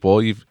got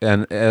people.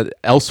 And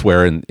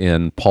elsewhere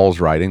in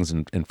Paul's writings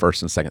in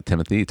 1st and 2nd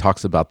Timothy, he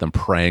talks about them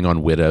preying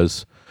on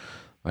widows,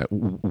 like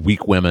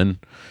weak women.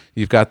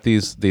 You've got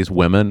these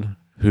women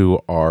who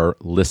are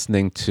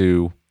listening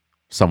to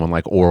someone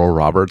like Oral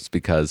Roberts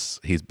because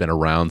he's been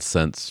around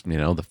since the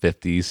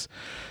 50s,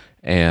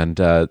 and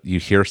you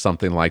hear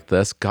something like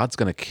this: God's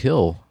going to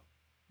kill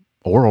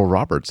Oral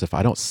Roberts if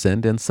I don't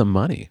send in some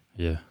money.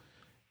 Yeah.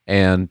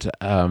 And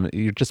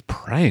you're just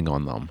preying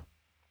on them,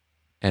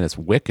 and it's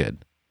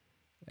wicked,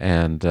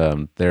 and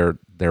they're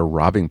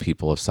robbing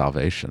people of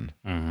salvation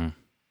and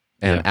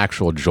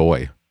actual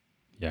joy.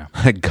 Yeah.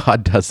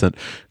 God doesn't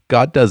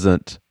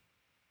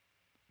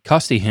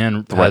Costi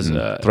Hinn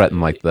threaten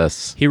like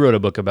this. He wrote a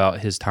book about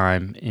his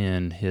time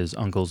in his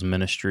uncle's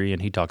ministry,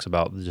 and he talks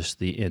about just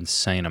the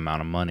insane amount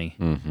of money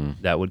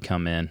that would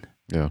come in.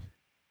 Yeah,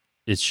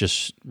 It's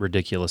just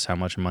ridiculous how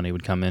much money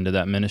would come into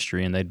that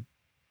ministry, and they'd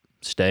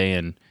stay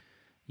and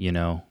you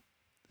know,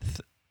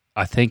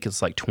 I think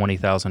it's like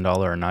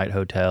 $20,000 a night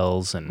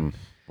hotels and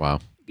Wow.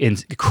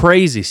 and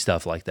crazy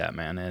stuff like that,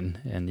 man.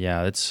 And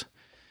yeah,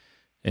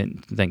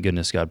 and thank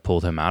goodness God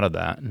pulled him out of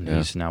that, and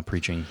he's now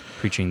preaching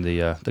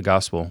the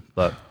gospel.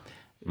 But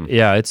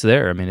yeah, it's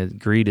there. I mean,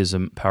 greed is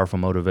a powerful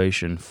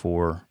motivation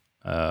for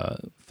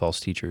false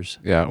teachers.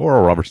 Yeah,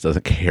 Oral Roberts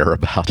doesn't care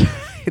about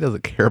he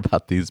doesn't care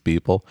about these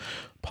people.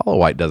 Paula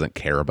White doesn't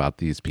care about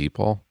these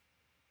people.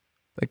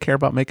 They care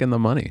about making the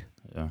money.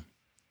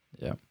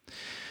 Yeah.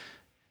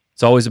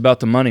 It's always about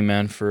the money,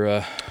 man.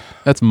 For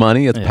That's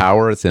money, it's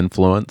power, it's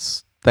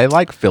influence. They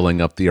like filling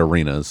up the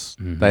arenas.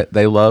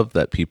 They love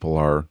that people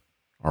are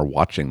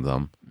watching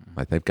them.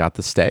 Like they've got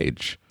the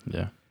stage.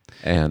 Yeah.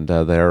 And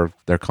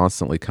they're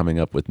constantly coming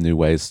up with new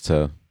ways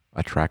to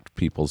attract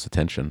people's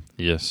attention.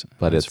 Yes,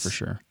 but that's it's for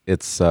sure.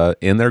 It's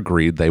in their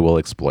greed, they will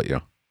exploit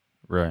you.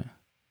 Right.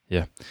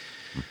 Yeah.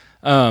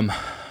 All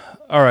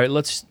right.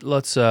 Let's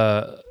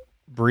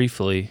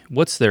briefly.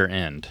 What's their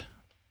end?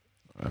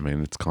 I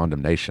mean, it's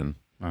condemnation.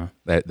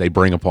 They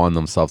bring upon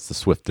themselves the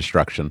swift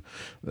destruction.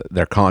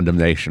 Their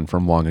condemnation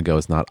from long ago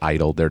is not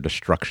idle. Their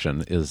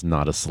destruction is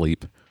not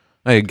asleep.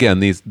 Again,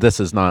 this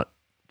is not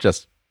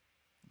just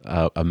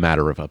a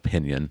matter of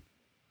opinion.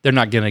 They're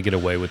not going to get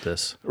away with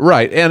this,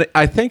 right? And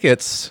I think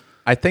it's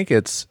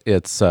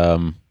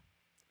and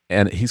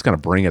he's going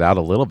to bring it out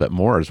a little bit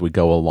more as we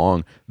go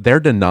along. They're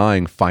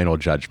denying final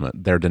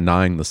judgment. They're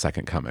denying the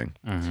second coming.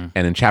 And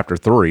in chapter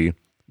 3,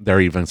 they're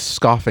even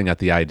scoffing at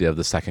the idea of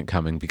the second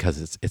coming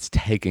because it's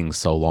taking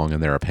so long in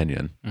their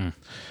opinion.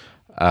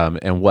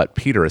 And what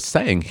Peter is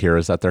saying here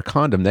is that their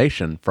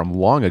condemnation from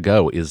long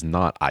ago is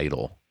not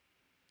idle,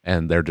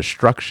 and their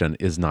destruction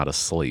is not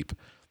asleep.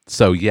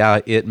 So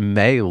yeah, it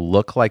may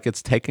look like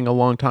it's taking a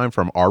long time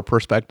from our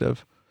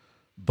perspective,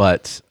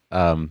 but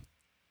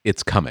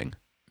it's coming.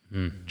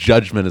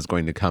 Judgment is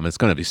going to come. It's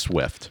going to be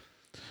swift,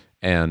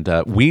 and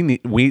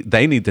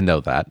they need to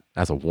know that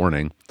as a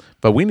warning,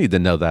 but we need to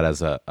know that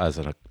as a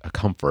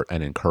comfort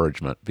and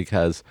encouragement,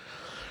 because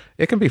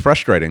it can be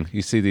frustrating.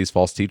 You see these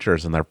false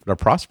teachers, and they're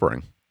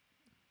prospering.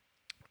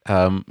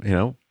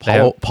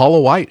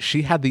 Paula White,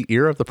 she had the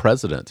ear of the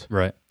president,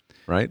 right?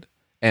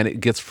 And it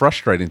gets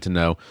frustrating to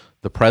know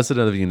the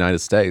president of the United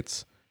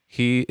States,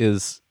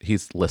 he's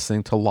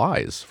listening to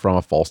lies from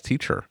a false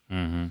teacher.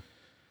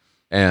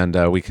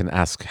 And we can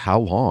ask, how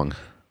long?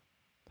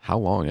 How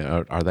long?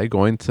 Are they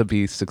going to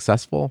be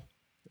successful?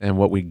 And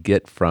what we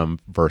get from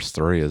verse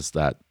 3 is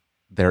that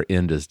their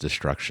end is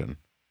destruction.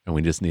 And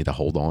we just need to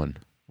hold on.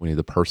 We need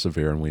to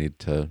persevere, and we need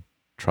to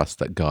trust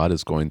that God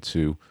is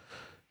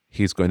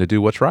he's going to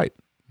do what's right.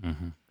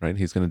 Right?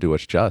 He's going to do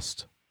what's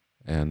just.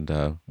 And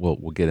we'll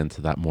get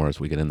into that more as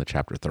we get into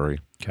chapter 3.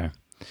 Okay.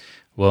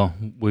 Well,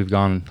 we've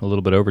gone a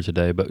little bit over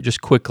today, but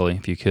just quickly,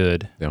 if you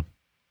could. Yeah.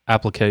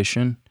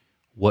 Application,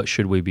 what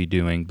should we be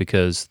doing?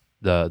 Because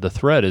the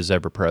threat is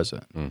ever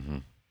present.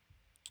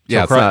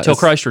 Till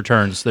Christ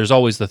returns, there's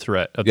always the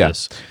threat of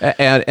this.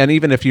 And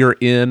even if you're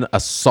in a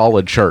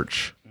solid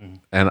church,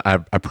 and I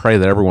pray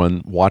that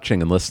everyone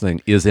watching and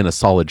listening is in a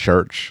solid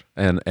church,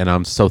 and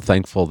I'm so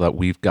thankful that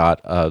we've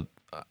got a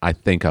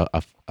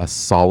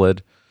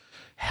solid,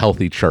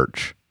 healthy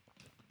church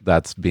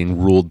that's being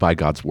ruled by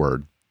God's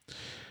word.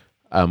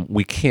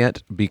 We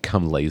can't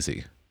become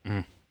lazy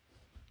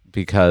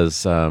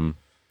because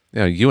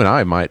you and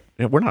I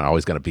we're not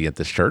always going to be at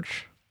this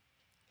church.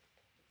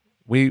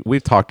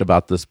 We've talked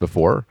about this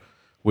before.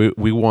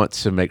 We want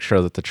to make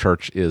sure that the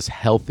church is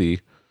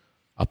healthy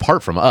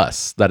apart from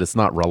us, that it's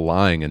not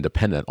relying and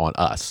dependent on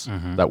us,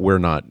 that we're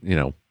not,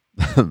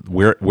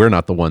 we're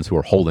not the ones who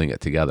are holding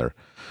it together,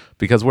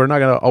 because we're not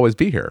going to always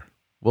be here.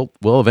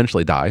 We'll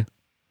eventually die.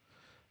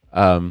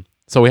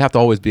 So we have to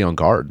always be on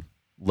guard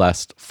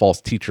lest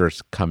false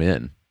teachers come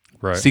in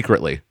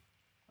secretly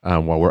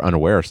while we're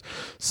unawares.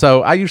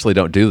 So I usually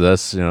don't do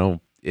this, in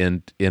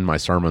my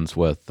sermons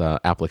with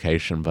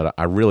application, but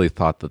I really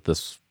thought that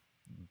this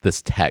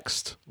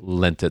text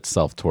lent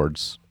itself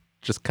towards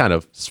just kind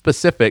of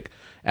specific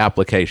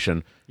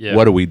application. Yeah.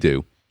 What do we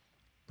do?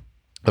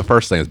 The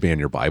first thing is be in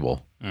your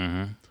Bible.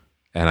 And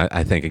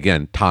I think,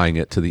 again, tying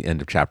it to the end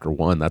of chapter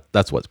 1,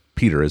 that's what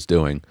Peter is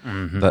doing.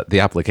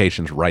 The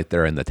application's right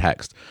there in the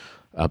text.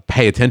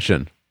 Pay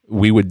attention.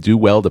 We would do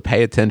well to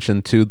pay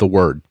attention to the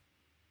word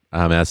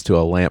as to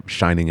a lamp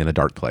shining in a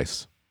dark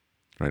place,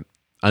 right?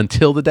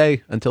 Until the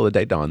day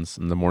dawns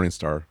and the morning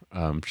star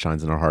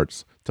shines in our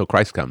hearts till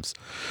Christ comes.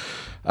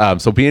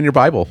 So be in your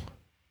Bible,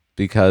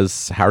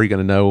 because how are you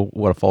going to know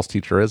what a false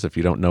teacher is if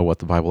you don't know what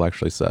the Bible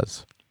actually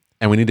says?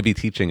 And we need to be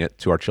teaching it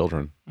to our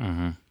children.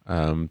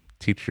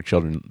 Teach your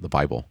children the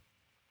Bible,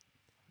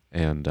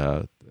 and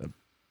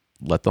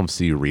let them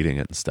see you reading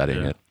it and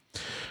studying it.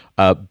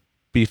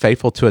 Be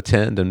faithful to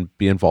attend and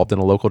be involved in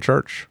a local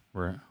church.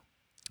 Right.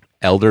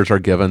 Elders are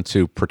given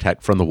to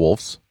protect from the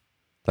wolves.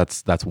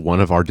 That's one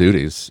of our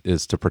duties,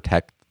 is to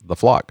protect the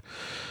flock.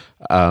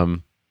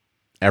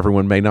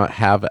 Everyone may not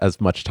have as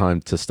much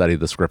time to study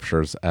the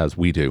scriptures as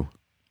we do,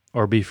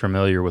 or be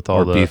familiar with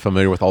all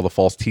the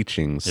false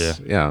teachings.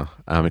 Yeah.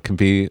 It can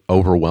be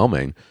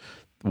overwhelming.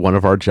 one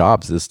of our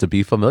jobs is to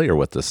be familiar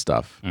with this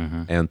stuff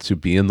and to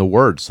be in the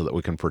Word so that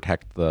we can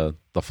protect the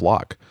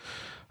flock.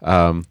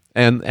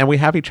 And we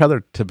have each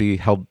other to be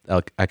held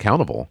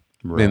accountable.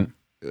 Right. I mean,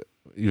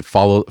 you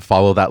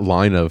follow that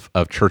line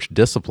of church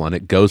discipline.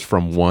 It goes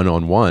from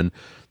one-on-one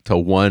to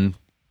one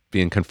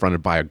being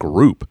confronted by a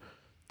group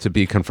to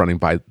be confronting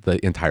by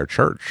the entire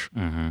church.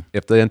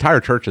 If the entire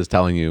church is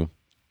telling you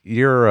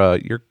you're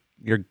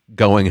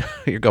going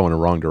a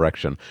wrong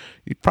direction,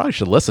 you probably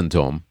should listen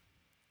to them,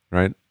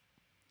 right?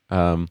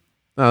 Now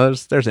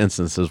there's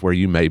instances where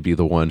you may be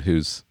the one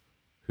who's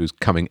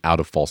coming out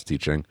of false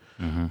teaching,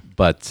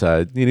 but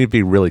you need to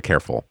be really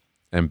careful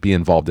and be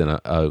involved in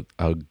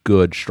a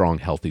good, strong,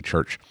 healthy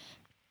church.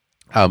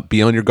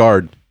 Be on your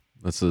guard.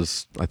 This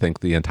is, I think,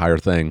 the entire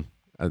thing.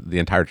 The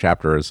entire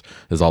chapter is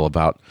all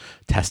about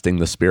testing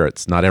the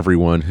spirits. Not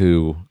everyone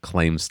who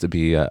claims to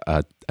be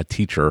a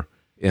teacher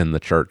in the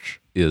church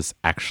is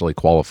actually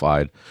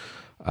qualified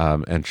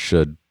and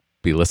should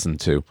be listened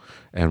to.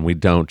 And we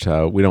don't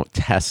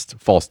test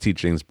false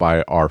teachings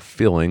by our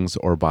feelings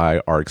or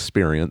by our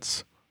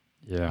experience,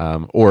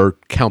 or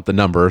count the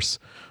numbers.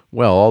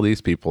 Well, all these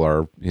people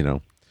are,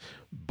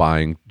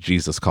 buying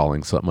Jesus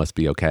Calling, so it must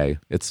be okay.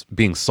 It's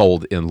being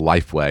sold in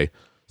Lifeway,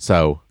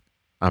 so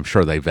I'm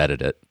sure they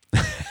vetted it.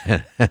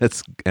 and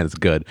it's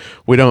good.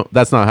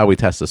 That's not how we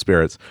test the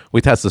spirits.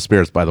 We test the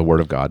spirits by the Word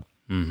of God.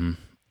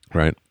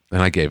 Right?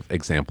 And I gave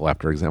example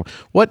after example.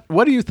 What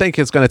do you think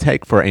it's going to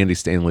take for Andy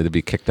Stanley to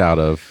be kicked out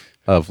of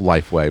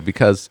Lifeway?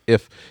 Because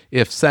if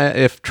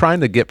trying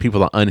to get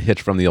people to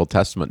unhitch from the Old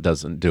Testament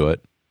doesn't do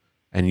it,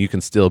 and you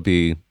can still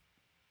be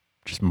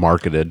just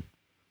marketed,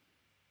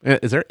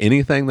 is there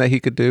anything that he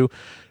could do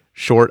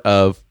short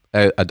of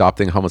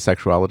adopting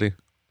homosexuality?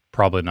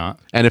 Probably not.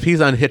 And if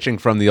he's unhitching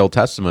from the Old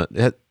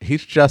Testament,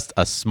 he's just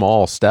a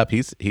small step.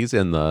 He's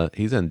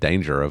in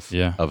danger of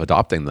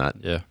adopting that.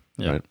 Yeah.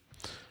 Right?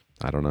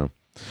 I don't know.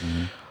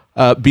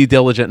 Be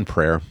diligent in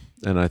prayer,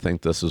 and I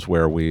think this is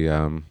where we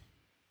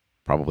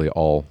probably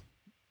all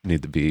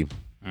need to be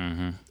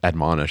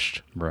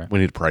admonished. Right. We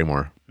need to pray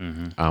more.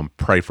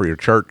 Pray for your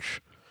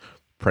church.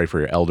 Pray for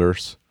your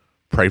elders.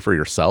 Pray for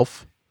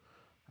yourself.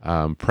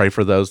 Pray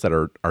for those that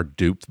are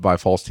duped by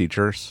false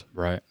teachers.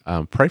 Right.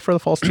 Pray for the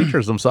false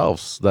teachers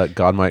themselves, that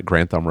God might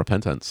grant them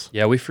repentance.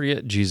 Yeah, we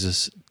forget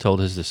Jesus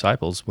told his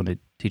disciples when they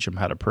teach them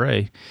how to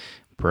pray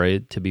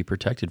to be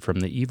protected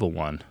from the evil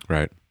one.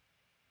 Right.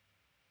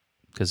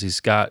 Because he's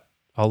got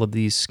all of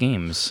these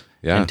schemes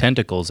and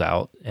tentacles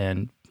out,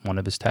 and one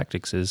of his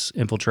tactics is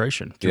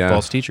infiltration through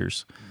false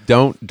teachers.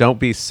 Don't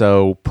be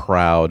so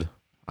proud.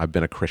 I've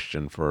been a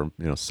Christian for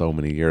so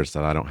many years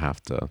that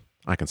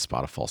I can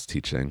spot a false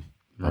teaching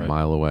a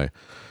mile away.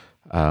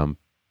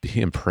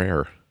 Be in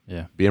prayer.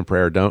 Yeah. Be in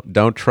prayer.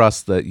 Don't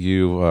trust that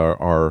you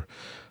are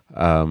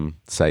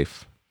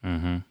safe.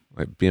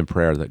 Like, be in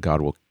prayer that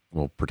God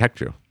will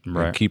protect you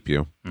and keep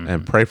you,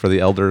 and pray for the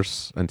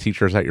elders and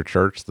teachers at your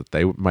church that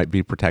they might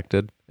be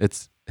protected.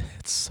 It's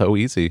so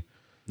easy.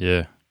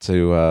 Yeah.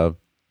 To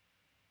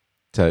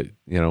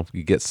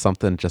you get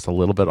something just a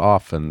little bit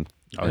off, and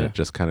it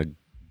just kind of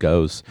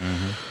goes.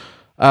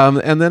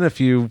 And then if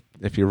you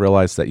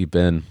realize that you've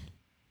been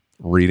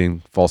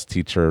reading false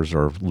teachers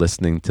or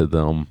listening to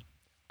them,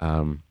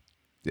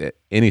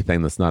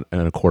 anything that's not in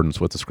accordance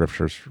with the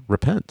scriptures,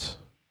 repent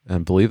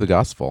and believe the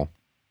gospel.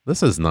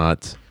 This is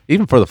not,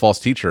 even for the false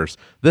teachers,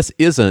 this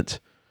isn't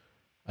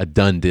a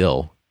done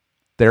deal.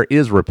 There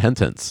is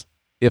repentance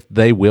if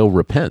they will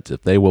repent,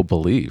 if they will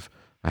believe.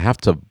 I have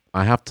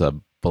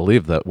to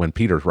believe that when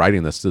Peter's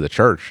writing this to the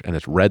church and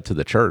it's read to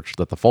the church,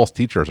 that the false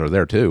teachers are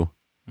there too,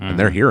 and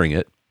they're hearing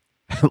it.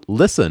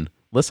 Listen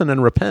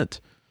and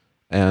repent.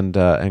 And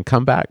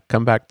come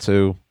back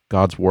to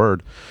God's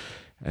word.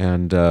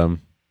 And a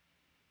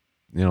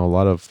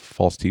lot of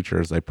false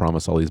teachers, they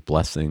promise all these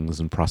blessings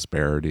and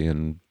prosperity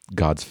and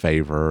God's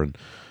favor, and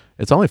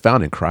it's only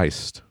found in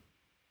Christ.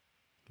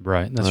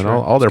 Right. That's and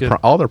right.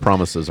 all their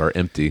promises are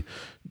empty,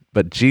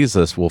 but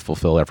Jesus will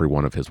fulfill every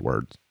one of his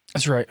words.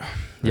 That's right.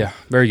 Yeah.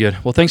 Very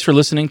good. Well, thanks for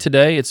listening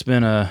today. It's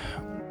been a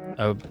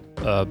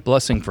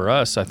blessing for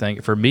us, I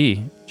think, for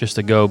me, just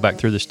to go back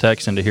through this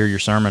text and to hear your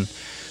sermon.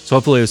 So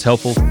hopefully it was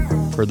helpful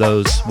for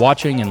those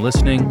watching and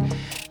listening,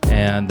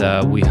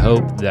 and we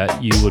hope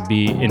that you would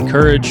be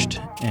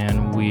encouraged,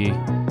 and we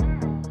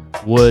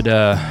would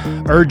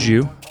urge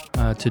you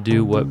to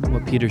do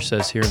what Peter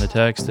says here in the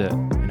text,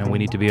 that we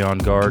need to be on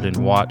guard and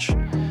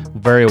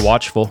very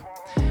watchful.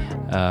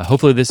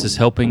 Hopefully this is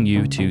helping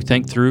you to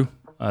think through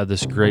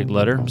this great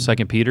letter,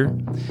 2 Peter,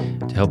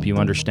 to help you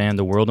understand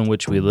the world in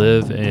which we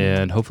live,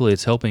 and hopefully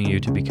it's helping you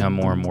to become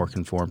more and more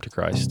conformed to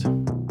Christ.